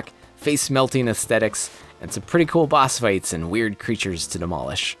soundtrack, face-melting aesthetics, and some pretty cool boss fights and weird creatures to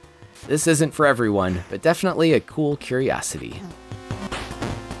demolish. This isn't for everyone, but definitely a cool curiosity.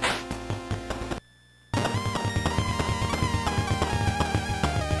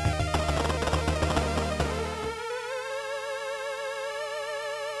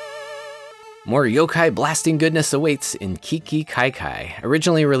 More yokai blasting goodness awaits in Kiki Kaikai,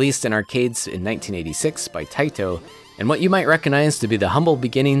 originally released in arcades in 1986 by Taito, and what you might recognize to be the humble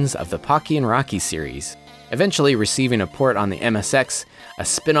beginnings of the Pocky and Rocky series, eventually receiving a port on the MSX, a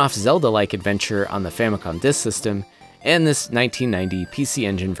spin-off Zelda-like adventure on the Famicom Disk System, and this 1990 PC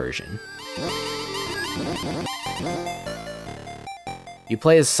Engine version. You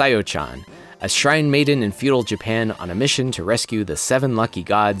play as Sayo-chan, a shrine maiden in feudal Japan on a mission to rescue the 7 lucky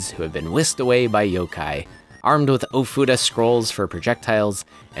gods who have been whisked away by yokai, armed with Ofuda scrolls for projectiles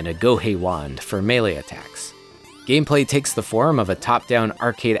and a Gohei wand for melee attacks. Gameplay takes the form of a top-down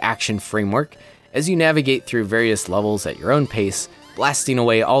arcade action framework as you navigate through various levels at your own pace, blasting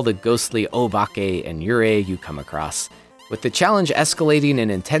away all the ghostly Obake and Yurei you come across, with the challenge escalating in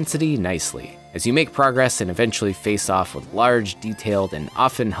intensity nicely, as you make progress and eventually face off with large, detailed, and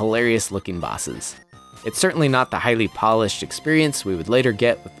often hilarious-looking bosses. It's certainly not the highly polished experience we would later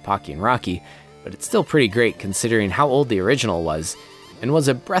get with Pocky and Rocky, but it's still pretty great considering how old the original was, and was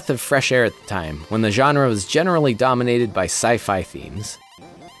a breath of fresh air at the time, when the genre was generally dominated by sci-fi themes.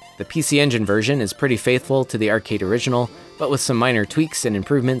 The PC Engine version is pretty faithful to the arcade original, but with some minor tweaks and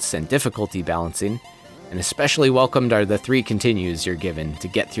improvements and difficulty balancing, and especially welcomed are the 3 continues you're given to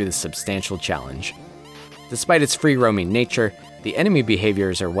get through the substantial challenge. Despite its free-roaming nature, the enemy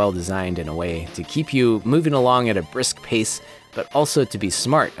behaviors are well designed in a way to keep you moving along at a brisk pace, but also to be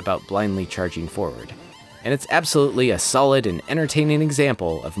smart about blindly charging forward. And it's absolutely a solid and entertaining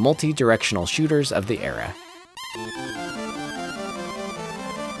example of multi-directional shooters of the era.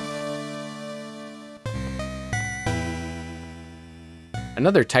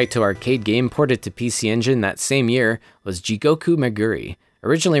 Another Taito arcade game ported to PC Engine that same year was Jigoku Meguri,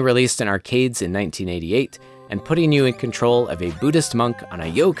 originally released in arcades in 1988, and putting you in control of a Buddhist monk on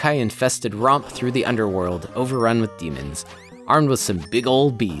a yokai-infested romp through the underworld overrun with demons, armed with some big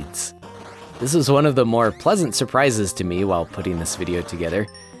old beads. This was one of the more pleasant surprises to me while putting this video together,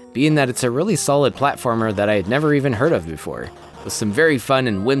 being that it's a really solid platformer that I had never even heard of before, with some very fun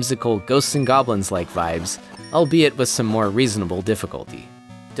and whimsical Ghosts and Goblins-like vibes, albeit with some more reasonable difficulty.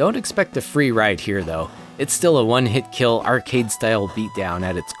 Don't expect a free ride here though. It's still a one-hit kill arcade-style beatdown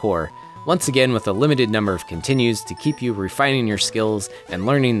at its core, once again with a limited number of continues to keep you refining your skills and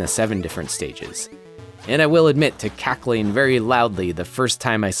learning the 7 different stages. And I will admit to cackling very loudly the first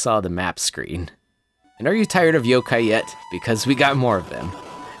time I saw the map screen. And are you tired of yokai yet? Because we got more of them.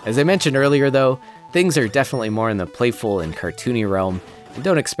 As I mentioned earlier though, things are definitely more in the playful and cartoony realm, and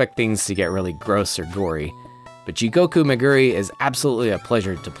don't expect things to get really gross or gory. But Jigoku Meguri is absolutely a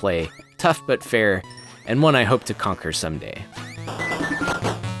pleasure to play, tough but fair, and one I hope to conquer someday.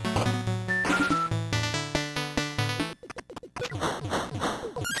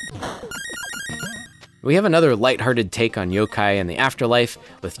 We have another lighthearted take on yokai and the afterlife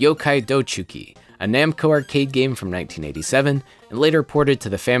with Yokai Dochuki, a Namco arcade game from 1987, and later ported to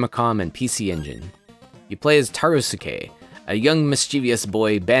the Famicom and PC Engine. You play as Tarusuke, a young mischievous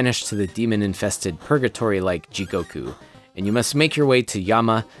boy banished to the demon-infested purgatory-like Jigoku, and you must make your way to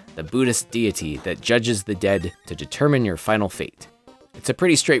Yama, the Buddhist deity that judges the dead to determine your final fate. It's a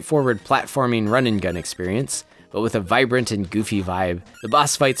pretty straightforward platforming run-and-gun experience, but with a vibrant and goofy vibe. The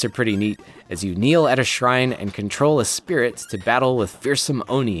boss fights are pretty neat, as you kneel at a shrine and control a spirit to battle with fearsome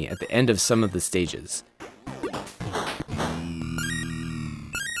Oni at the end of some of the stages.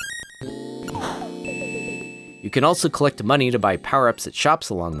 You can also collect money to buy power-ups at shops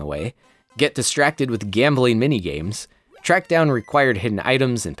along the way, get distracted with gambling minigames, track down required hidden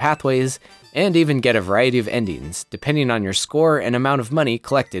items and pathways, and even get a variety of endings, depending on your score and amount of money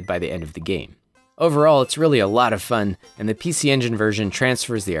collected by the end of the game. Overall, it's really a lot of fun, and the PC Engine version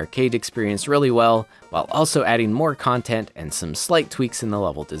transfers the arcade experience really well, while also adding more content and some slight tweaks in the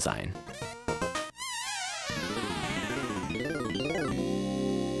level design.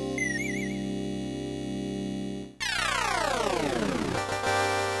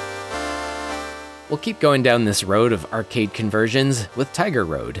 We'll keep going down this road of arcade conversions with Tiger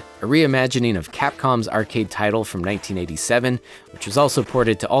Road, a reimagining of Capcom's arcade title from 1987, which was also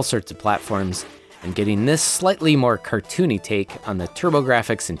ported to all sorts of platforms, and getting this slightly more cartoony take on the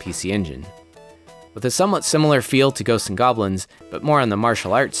TurboGrafx and PC Engine. With a somewhat similar feel to Ghosts and Goblins, but more on the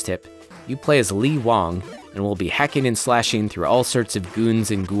martial arts tip, you play as Li Wong, and will be hacking and slashing through all sorts of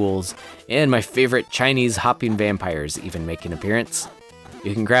goons and ghouls, and my favorite Chinese hopping vampires even make an appearance.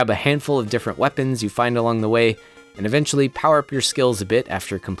 You can grab a handful of different weapons you find along the way, and eventually power up your skills a bit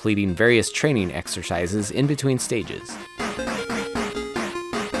after completing various training exercises in between stages.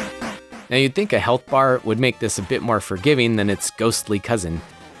 Now you'd think a health bar would make this a bit more forgiving than its ghostly cousin,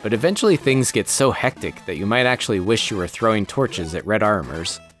 but eventually things get so hectic that you might actually wish you were throwing torches at red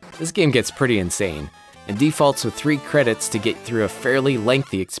armors. This game gets pretty insane, and defaults with 3 credits to get through a fairly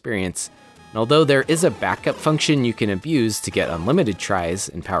lengthy experience, and although there is a backup function you can abuse to get unlimited tries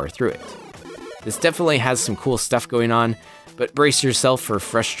and power through it. This definitely has some cool stuff going on, but brace yourself for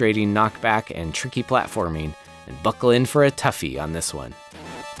frustrating knockback and tricky platforming, and buckle in for a toughie on this one.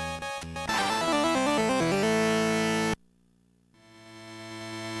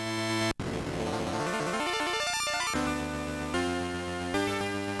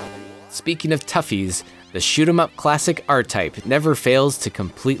 Speaking of toughies, the shoot-'em-up classic R-Type never fails to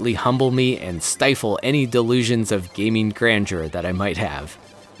completely humble me and stifle any delusions of gaming grandeur that I might have.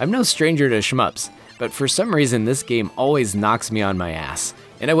 I'm no stranger to shmups, but for some reason this game always knocks me on my ass,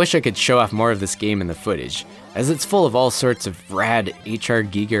 and I wish I could show off more of this game in the footage, as it's full of all sorts of rad H.R.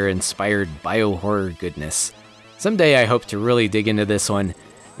 Giger-inspired bio-horror goodness. Someday I hope to really dig into this one,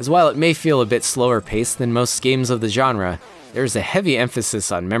 as while it may feel a bit slower paced than most games of the genre, there's a heavy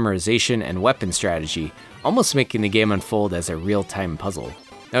emphasis on memorization and weapon strategy, almost making the game unfold as a real-time puzzle.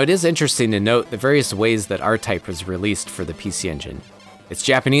 Now it is interesting to note the various ways that R-Type was released for the PC Engine. Its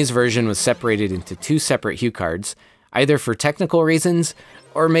Japanese version was separated into 2 separate hue cards, either for technical reasons,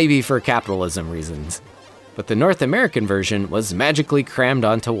 or maybe for capitalism reasons. But the North American version was magically crammed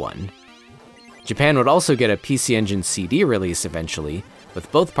onto one. Japan would also get a PC Engine CD release eventually, with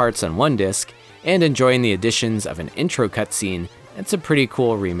both parts on one disc, and enjoying the additions of an intro cutscene and some pretty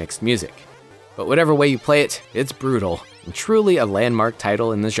cool remixed music. But whatever way you play it, it's brutal, and truly a landmark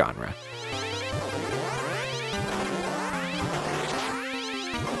title in the genre.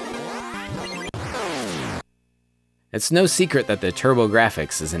 It's no secret that the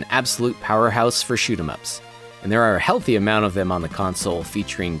TurboGrafx is an absolute powerhouse for shoot-'em-ups, and there are a healthy amount of them on the console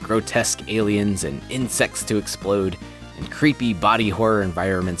featuring grotesque aliens and insects to explode, and creepy body horror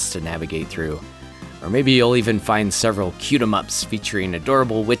environments to navigate through. Or maybe you'll even find several cute-em-ups featuring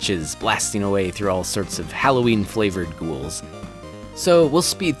adorable witches blasting away through all sorts of Halloween-flavored ghouls. So we'll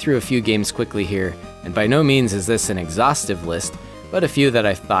speed through a few games quickly here, and by no means is this an exhaustive list, but a few that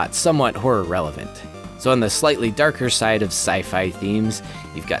I thought somewhat horror-relevant. So on the slightly darker side of sci-fi themes,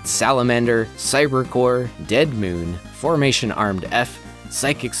 you've got Salamander, Cybercore, Dead Moon, Formation Armed F,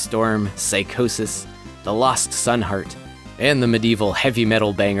 Psychic Storm, Psychosis, The Lost Sunheart, and the medieval heavy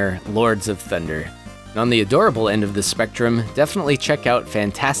metal banger Lords of Thunder. On the adorable end of the spectrum, definitely check out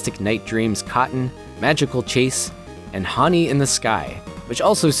Fantastic Night Dreams Cotton, Magical Chase, and Hani in the Sky, which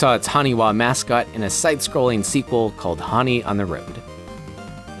also saw its Haniwa mascot in a side-scrolling sequel called Hani on the Road.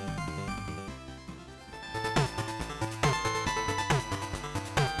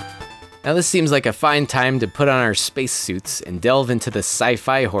 Now this seems like a fine time to put on our spacesuits and delve into the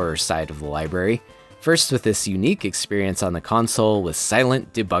sci-fi horror side of the library, first with this unique experience on the console with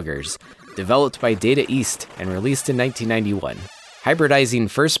Silent Debuggers, developed by Data East and released in 1991. Hybridizing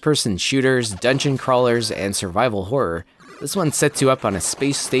first-person shooters, dungeon crawlers, and survival horror, this one sets you up on a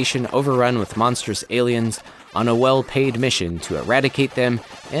space station overrun with monstrous aliens on a well-paid mission to eradicate them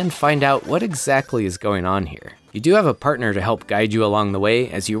and find out what exactly is going on here. You do have a partner to help guide you along the way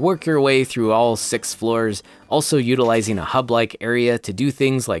as you work your way through all 6 floors, also utilizing a hub-like area to do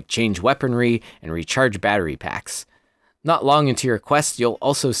things like change weaponry and recharge battery packs. Not long into your quest, you'll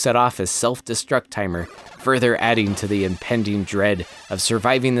also set off a self-destruct timer, further adding to the impending dread of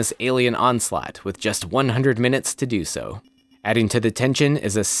surviving this alien onslaught with just 100 minutes to do so. Adding to the tension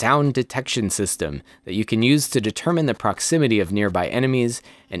is a sound detection system that you can use to determine the proximity of nearby enemies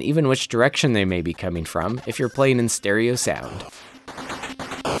and even which direction they may be coming from if you're playing in stereo sound.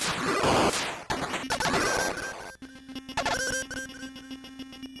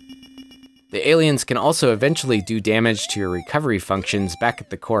 The aliens can also eventually do damage to your recovery functions back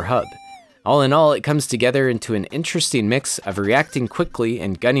at the core hub. All in all, it comes together into an interesting mix of reacting quickly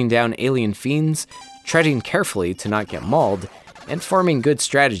and gunning down alien fiends, treading carefully to not get mauled, and forming good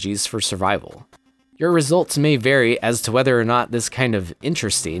strategies for survival. Your results may vary as to whether or not this kind of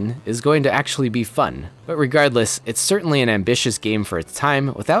interesting is going to actually be fun, but regardless, it's certainly an ambitious game for its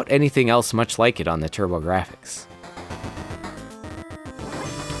time without anything else much like it on the TurboGrafx.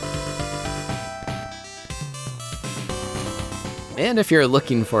 And if you're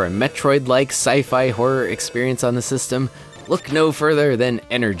looking for a Metroid-like sci-fi horror experience on the system, look no further than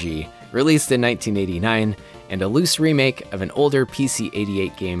Energy, released in 1989, and a loose remake of an older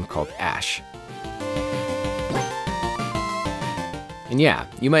PC-88 game called Ash. And yeah,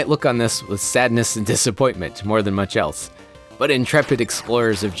 you might look on this with sadness and disappointment more than much else, but intrepid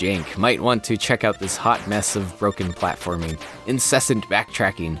explorers of jank might want to check out this hot mess of broken platforming, incessant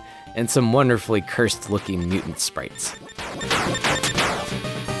backtracking, and some wonderfully cursed-looking mutant sprites.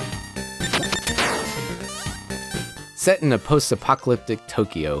 Set in a post-apocalyptic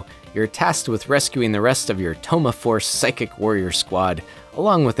Tokyo, you're tasked with rescuing the rest of your Toma Force Psychic Warrior squad,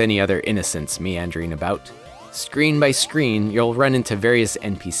 along with any other innocents meandering about. Screen by screen, you'll run into various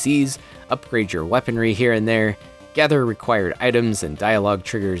NPCs, upgrade your weaponry here and there, gather required items and dialogue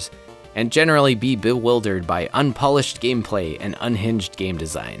triggers, and generally be bewildered by unpolished gameplay and unhinged game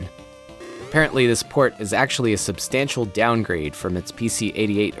design. Apparently this port is actually a substantial downgrade from its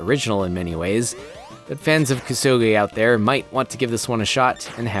PC-88 original in many ways, but fans of Kusoge out there might want to give this one a shot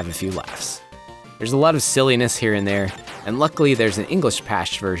and have a few laughs. There's a lot of silliness here and there, and luckily there's an English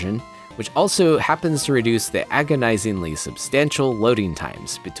patched version, which also happens to reduce the agonizingly substantial loading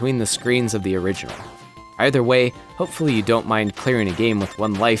times between the screens of the original. Either way, hopefully you don't mind clearing a game with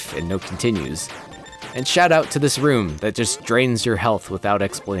 1 life and no continues. And shout out to this room that just drains your health without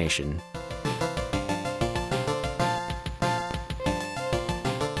explanation.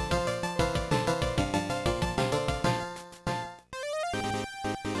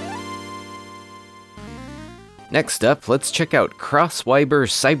 Next up, let's check out Cross Wiber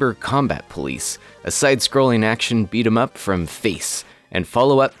Cyber Combat Police, a side-scrolling action beat-em-up from Face, and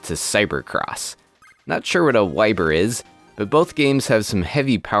follow-up to Cybercross. Not sure what a Wiber is, but both games have some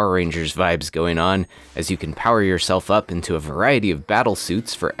heavy Power Rangers vibes going on, as you can power yourself up into a variety of battle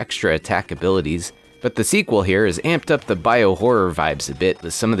suits for extra attack abilities, but the sequel here has amped up the bio-horror vibes a bit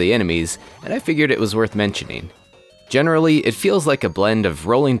with some of the enemies, and I figured it was worth mentioning. Generally, it feels like a blend of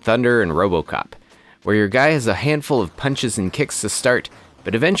Rolling Thunder and RoboCop, where your guy has a handful of punches and kicks to start,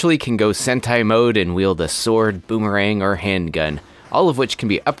 but eventually can go Sentai mode and wield a sword, boomerang, or handgun, all of which can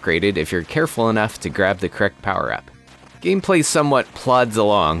be upgraded if you're careful enough to grab the correct power-up. Gameplay somewhat plods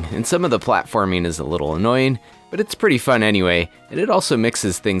along, and some of the platforming is a little annoying, but it's pretty fun anyway, and it also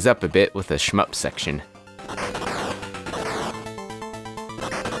mixes things up a bit with a shmup section.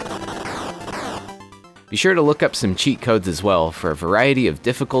 Be sure to look up some cheat codes as well for a variety of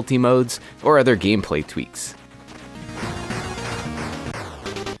difficulty modes or other gameplay tweaks.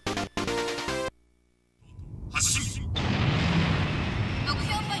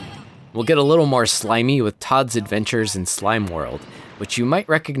 We'll get a little more slimy with Todd's Adventures in Slime World, which you might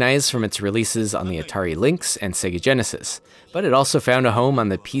recognize from its releases on the Atari Lynx and Sega Genesis, but it also found a home on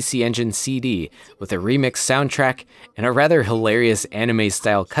the PC Engine CD with a remixed soundtrack and a rather hilarious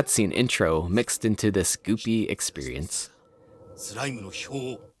anime-style cutscene intro mixed into this goopy experience.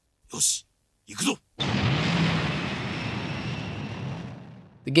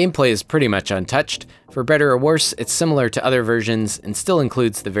 The gameplay is pretty much untouched. For better or worse, it's similar to other versions and still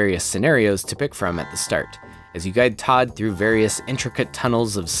includes the various scenarios to pick from at the start, as you guide Todd through various intricate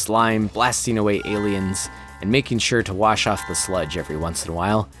tunnels of slime, blasting away aliens, and making sure to wash off the sludge every once in a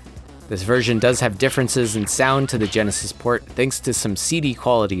while. This version does have differences in sound to the Genesis port thanks to some CD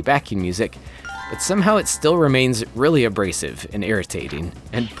quality backing music, but somehow it still remains really abrasive and irritating,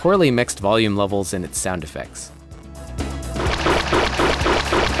 and poorly mixed volume levels in its sound effects.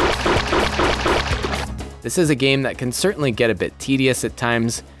 This is a game that can certainly get a bit tedious at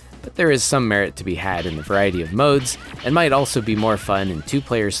times, but there is some merit to be had in the variety of modes, and might also be more fun in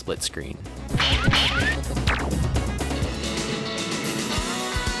two-player split screen.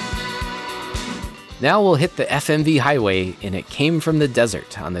 Now we'll hit the FMV highway in It Came from the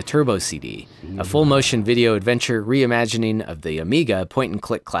Desert on the Turbo CD, a full-motion video adventure reimagining of the Amiga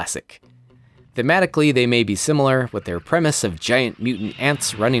point-and-click classic. Thematically, they may be similar, with their premise of giant mutant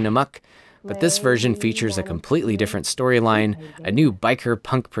ants running amok, but this version features a completely different storyline, a new biker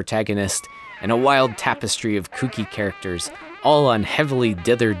punk protagonist, and a wild tapestry of kooky characters, all on heavily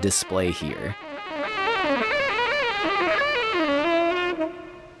dithered display here.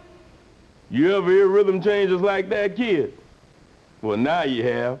 You ever hear rhythm changes like that, kid? Well, now you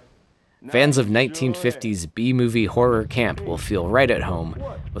have. Fans of 1950s B-movie horror camp will feel right at home,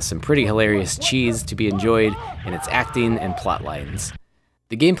 with some pretty hilarious cheese to be enjoyed in its acting and plot lines.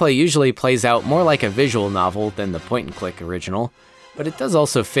 The gameplay usually plays out more like a visual novel than the point-and-click original, but it does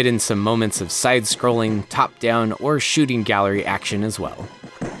also fit in some moments of side-scrolling, top-down, or shooting gallery action as well.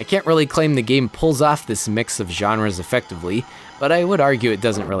 I can't really claim the game pulls off this mix of genres effectively, but I would argue it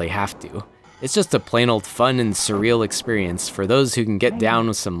doesn't really have to. It's just a plain old fun and surreal experience for those who can get down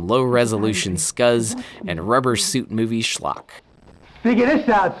with some low-resolution scuzz and rubber suit movie schlock. Figure this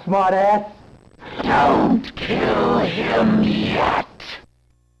out, smartass! Don't kill him yet!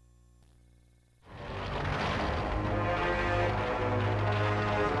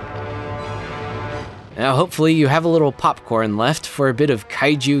 Now hopefully you have a little popcorn left for a bit of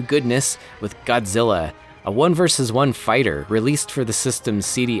kaiju goodness with Godzilla, a 1v1 fighter released for the system's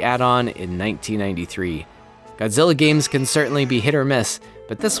CD add-on in 1993. Godzilla games can certainly be hit or miss,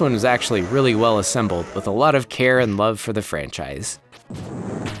 but this one was actually really well assembled with a lot of care and love for the franchise.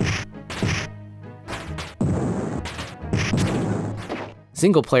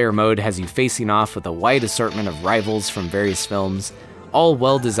 Single-player mode has you facing off with a wide assortment of rivals from various films, all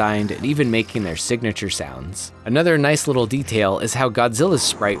well-designed and even making their signature sounds. Another nice little detail is how Godzilla's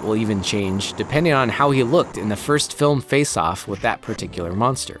sprite will even change depending on how he looked in the first film face-off with that particular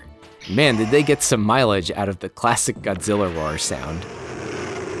monster. Man, did they get some mileage out of the classic Godzilla roar sound.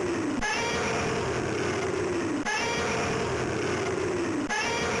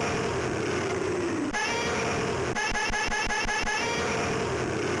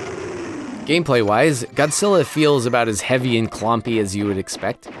 Gameplay-wise, Godzilla feels about as heavy and clompy as you would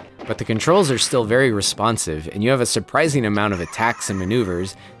expect, but the controls are still very responsive, and you have a surprising amount of attacks and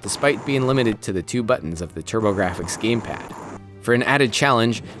maneuvers, despite being limited to the 2 buttons of the TurboGrafx gamepad. For an added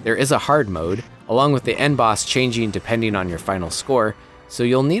challenge, there is a hard mode, along with the end boss changing depending on your final score, so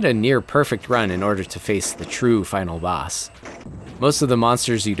you'll need a near-perfect run in order to face the true final boss. Most of the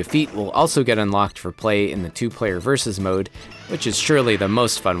monsters you defeat will also get unlocked for play in the 2-player versus mode, which is surely the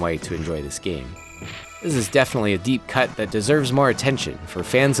most fun way to enjoy this game. This is definitely a deep cut that deserves more attention for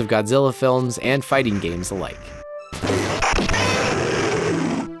fans of Godzilla films and fighting games alike.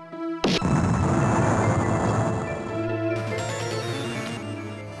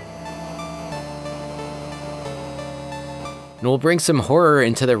 And we'll bring some horror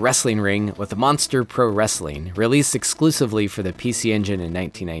into the wrestling ring with Monster Pro Wrestling, released exclusively for the PC Engine in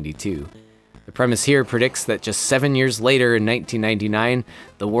 1992. The premise here predicts that just 7 years later in 1999,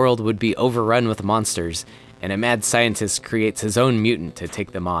 the world would be overrun with monsters, and a mad scientist creates his own mutant to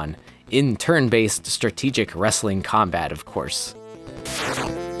take them on, in turn-based strategic wrestling combat, of course.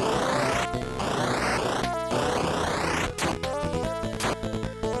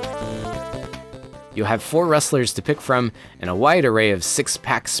 You'll have 4 wrestlers to pick from, and a wide array of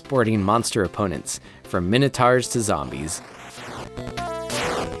 6-pack sporting monster opponents, from minotaurs to zombies.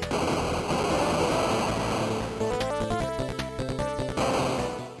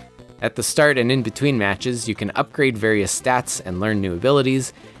 At the start and in between matches, you can upgrade various stats and learn new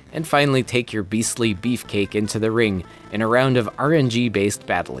abilities, and finally take your beastly beefcake into the ring in a round of RNG-based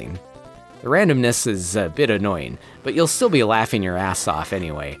battling. The randomness is a bit annoying, but you'll still be laughing your ass off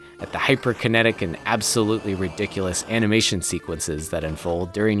anyway at the hyperkinetic and absolutely ridiculous animation sequences that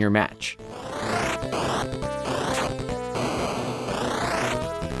unfold during your match.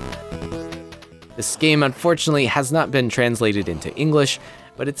 This game unfortunately has not been translated into English,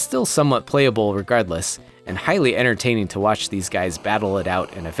 but it's still somewhat playable regardless, and highly entertaining to watch these guys battle it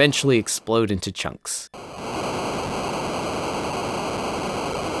out and eventually explode into chunks.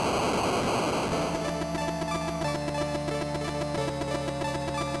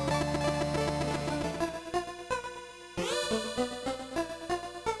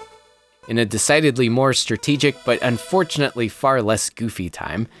 In a decidedly more strategic, but unfortunately far less goofy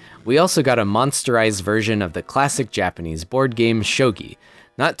time, we also got a monsterized version of the classic Japanese board game Shogi,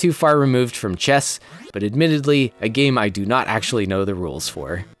 not too far removed from chess, but admittedly a game I do not actually know the rules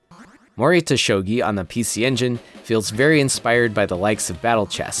for. Morita Shogi on the PC Engine feels very inspired by the likes of battle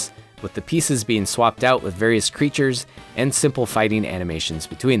chess, with the pieces being swapped out with various creatures and simple fighting animations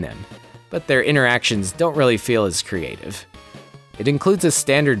between them, but their interactions don't really feel as creative. It includes a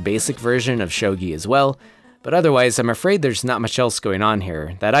standard basic version of Shogi as well, but otherwise I'm afraid there's not much else going on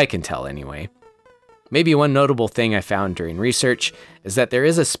here, that I can tell anyway. Maybe one notable thing I found during research is that there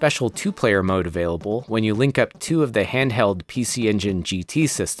is a special 2-player mode available when you link up 2 of the handheld PC Engine GT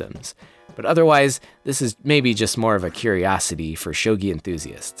systems, but otherwise this is maybe just more of a curiosity for Shogi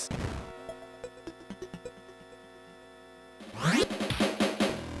enthusiasts.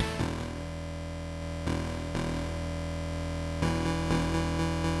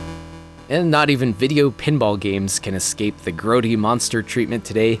 And not even video pinball games can escape the grody monster treatment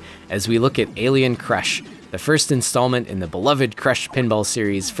today as we look at Alien Crush, the first installment in the beloved Crush pinball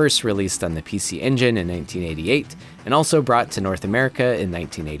series first released on the PC Engine in 1988 and also brought to North America in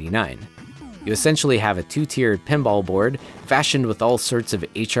 1989. You essentially have a 2-tiered pinball board fashioned with all sorts of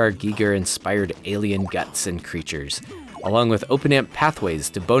H.R. Giger-inspired alien guts and creatures, along with open-amp pathways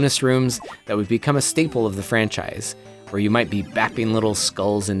to bonus rooms that would become a staple of the franchise, where you might be bapping little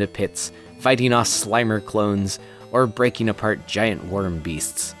skulls into pits, fighting off Slimer clones, or breaking apart giant worm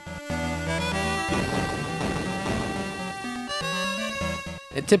beasts.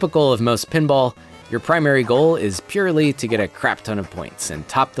 Typical of most pinball, your primary goal is purely to get a crap ton of points and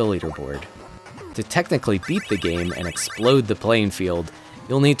top the leaderboard. To technically beat the game and explode the playing field,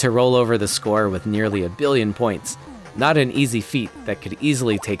 you'll need to roll over the score with nearly 1 billion points, not an easy feat that could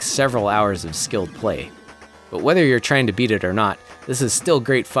easily take several hours of skilled play. But whether you're trying to beat it or not, this is still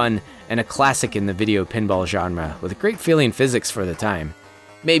great fun and a classic in the video pinball genre with great feeling physics for the time.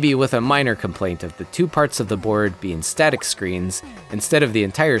 Maybe with a minor complaint of the 2 parts of the board being static screens instead of the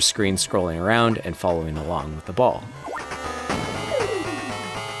entire screen scrolling around and following along with the ball.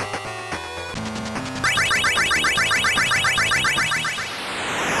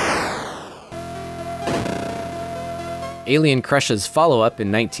 Alien Crush's follow-up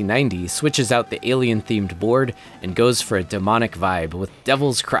in 1990 switches out the alien-themed board and goes for a demonic vibe with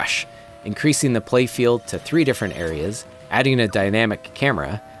Devil's Crush, increasing the playfield to 3 different areas, adding a dynamic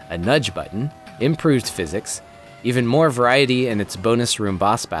camera, a nudge button, improved physics, even more variety in its bonus room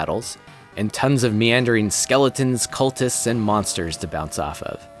boss battles, and tons of meandering skeletons, cultists, and monsters to bounce off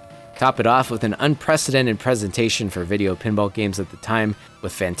of. Top it off with an unprecedented presentation for video pinball games at the time,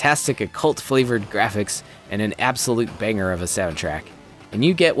 with fantastic occult-flavored graphics and an absolute banger of a soundtrack. And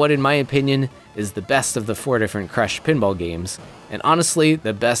you get what, in my opinion, is the best of the 4 different Crush pinball games, and honestly,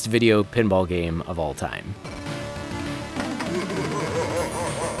 the best video pinball game of all time.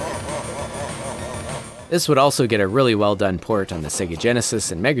 This would also get a really well done port on the Sega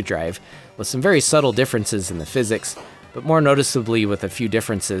Genesis and Mega Drive, with some very subtle differences in the physics, but more noticeably with a few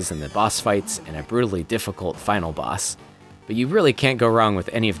differences in the boss fights and a brutally difficult final boss. But you really can't go wrong with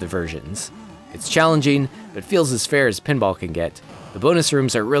any of the versions. It's challenging, but feels as fair as pinball can get. The bonus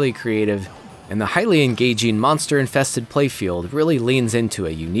rooms are really creative, and the highly engaging monster-infested playfield really leans into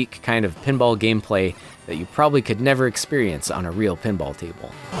a unique kind of pinball gameplay that you probably could never experience on a real pinball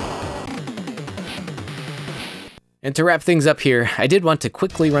table. And to wrap things up here, I did want to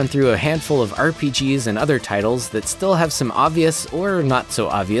quickly run through a handful of RPGs and other titles that still have some obvious or not so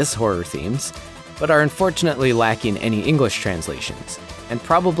obvious horror themes, but are unfortunately lacking any English translations, and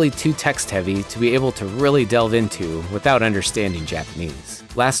probably too text-heavy to be able to really delve into without understanding Japanese.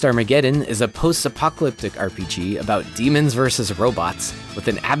 Last Armageddon is a post-apocalyptic RPG about demons versus robots with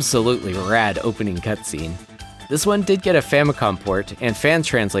an absolutely rad opening cutscene. This one did get a Famicom port and fan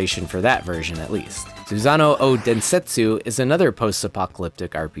translation for that version at least. Suzano o Densetsu is another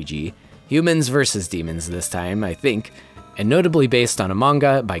post-apocalyptic RPG, humans versus demons this time, I think, and notably based on a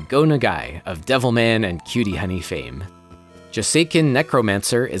manga by Go Nagai of Devilman and Cutie Honey fame. Joseiken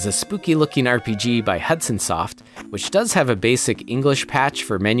Necromancer is a spooky-looking RPG by Hudson Soft, which does have a basic English patch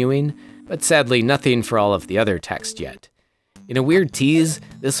for menuing, but sadly nothing for all of the other text yet. In a weird tease,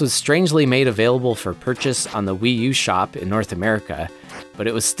 this was strangely made available for purchase on the Wii U shop in North America, but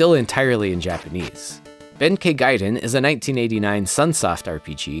it was still entirely in Japanese. Benkei Gaiden is a 1989 Sunsoft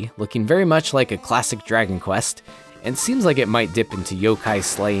RPG, looking very much like a classic Dragon Quest, and seems like it might dip into yokai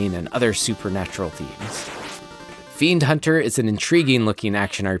slaying and other supernatural themes. Fiend Hunter is an intriguing-looking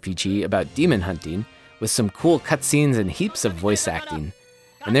action RPG about demon hunting, with some cool cutscenes and heaps of voice acting.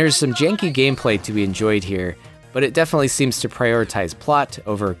 And there's some janky gameplay to be enjoyed here, but it definitely seems to prioritize plot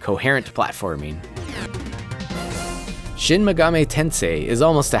over coherent platforming. Shin Megami Tensei is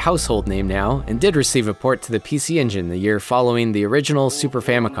almost a household name now, and did receive a port to the PC Engine the year following the original Super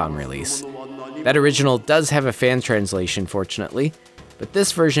Famicom release. That original does have a fan translation, fortunately, but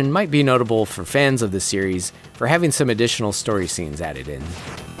this version might be notable for fans of the series for having some additional story scenes added in.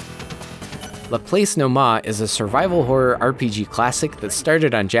 La Place No Ma is a survival horror RPG classic that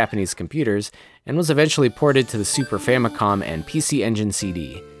started on Japanese computers and was eventually ported to the Super Famicom and PC Engine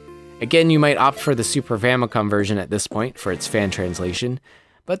CD. Again, you might opt for the Super Famicom version at this point for its fan translation,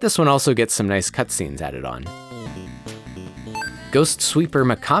 but this one also gets some nice cutscenes added on. Ghost Sweeper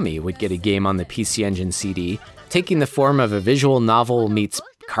Makami would get a game on the PC Engine CD, taking the form of a visual novel meets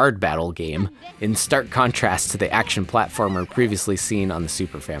card battle game, in stark contrast to the action platformer previously seen on the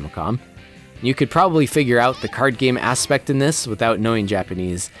Super Famicom. You could probably figure out the card game aspect in this without knowing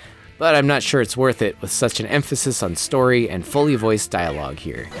Japanese, but I'm not sure it's worth it with such an emphasis on story and fully voiced dialogue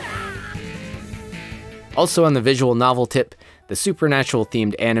here. Also on the visual novel tip, the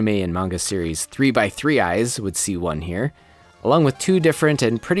supernatural-themed anime and manga series 3x3 Eyes would see one here, along with two different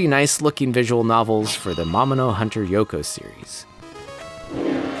and pretty nice-looking visual novels for the Mamono Hunter Yoko series.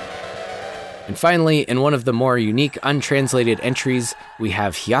 And finally, in one of the more unique untranslated entries, we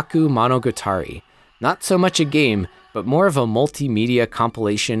have Hyaku Monogatari. Not so much a game, but more of a multimedia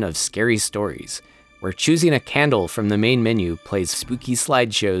compilation of scary stories, where choosing a candle from the main menu plays spooky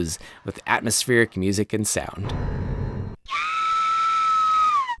slideshows with atmospheric music and sound.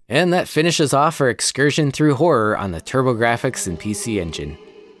 And that finishes off our excursion through horror on the TurboGrafx and PC Engine.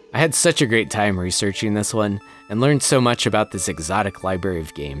 I had such a great time researching this one, and learned so much about this exotic library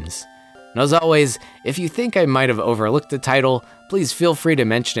of games. And as always, if you think I might have overlooked a title, please feel free to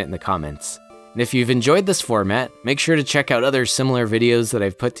mention it in the comments. And if you've enjoyed this format, make sure to check out other similar videos that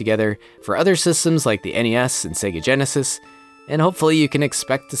I've put together for other systems like the NES and Sega Genesis, and hopefully you can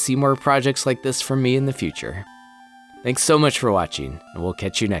expect to see more projects like this from me in the future. Thanks so much for watching, and we'll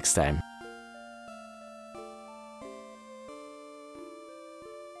catch you next time.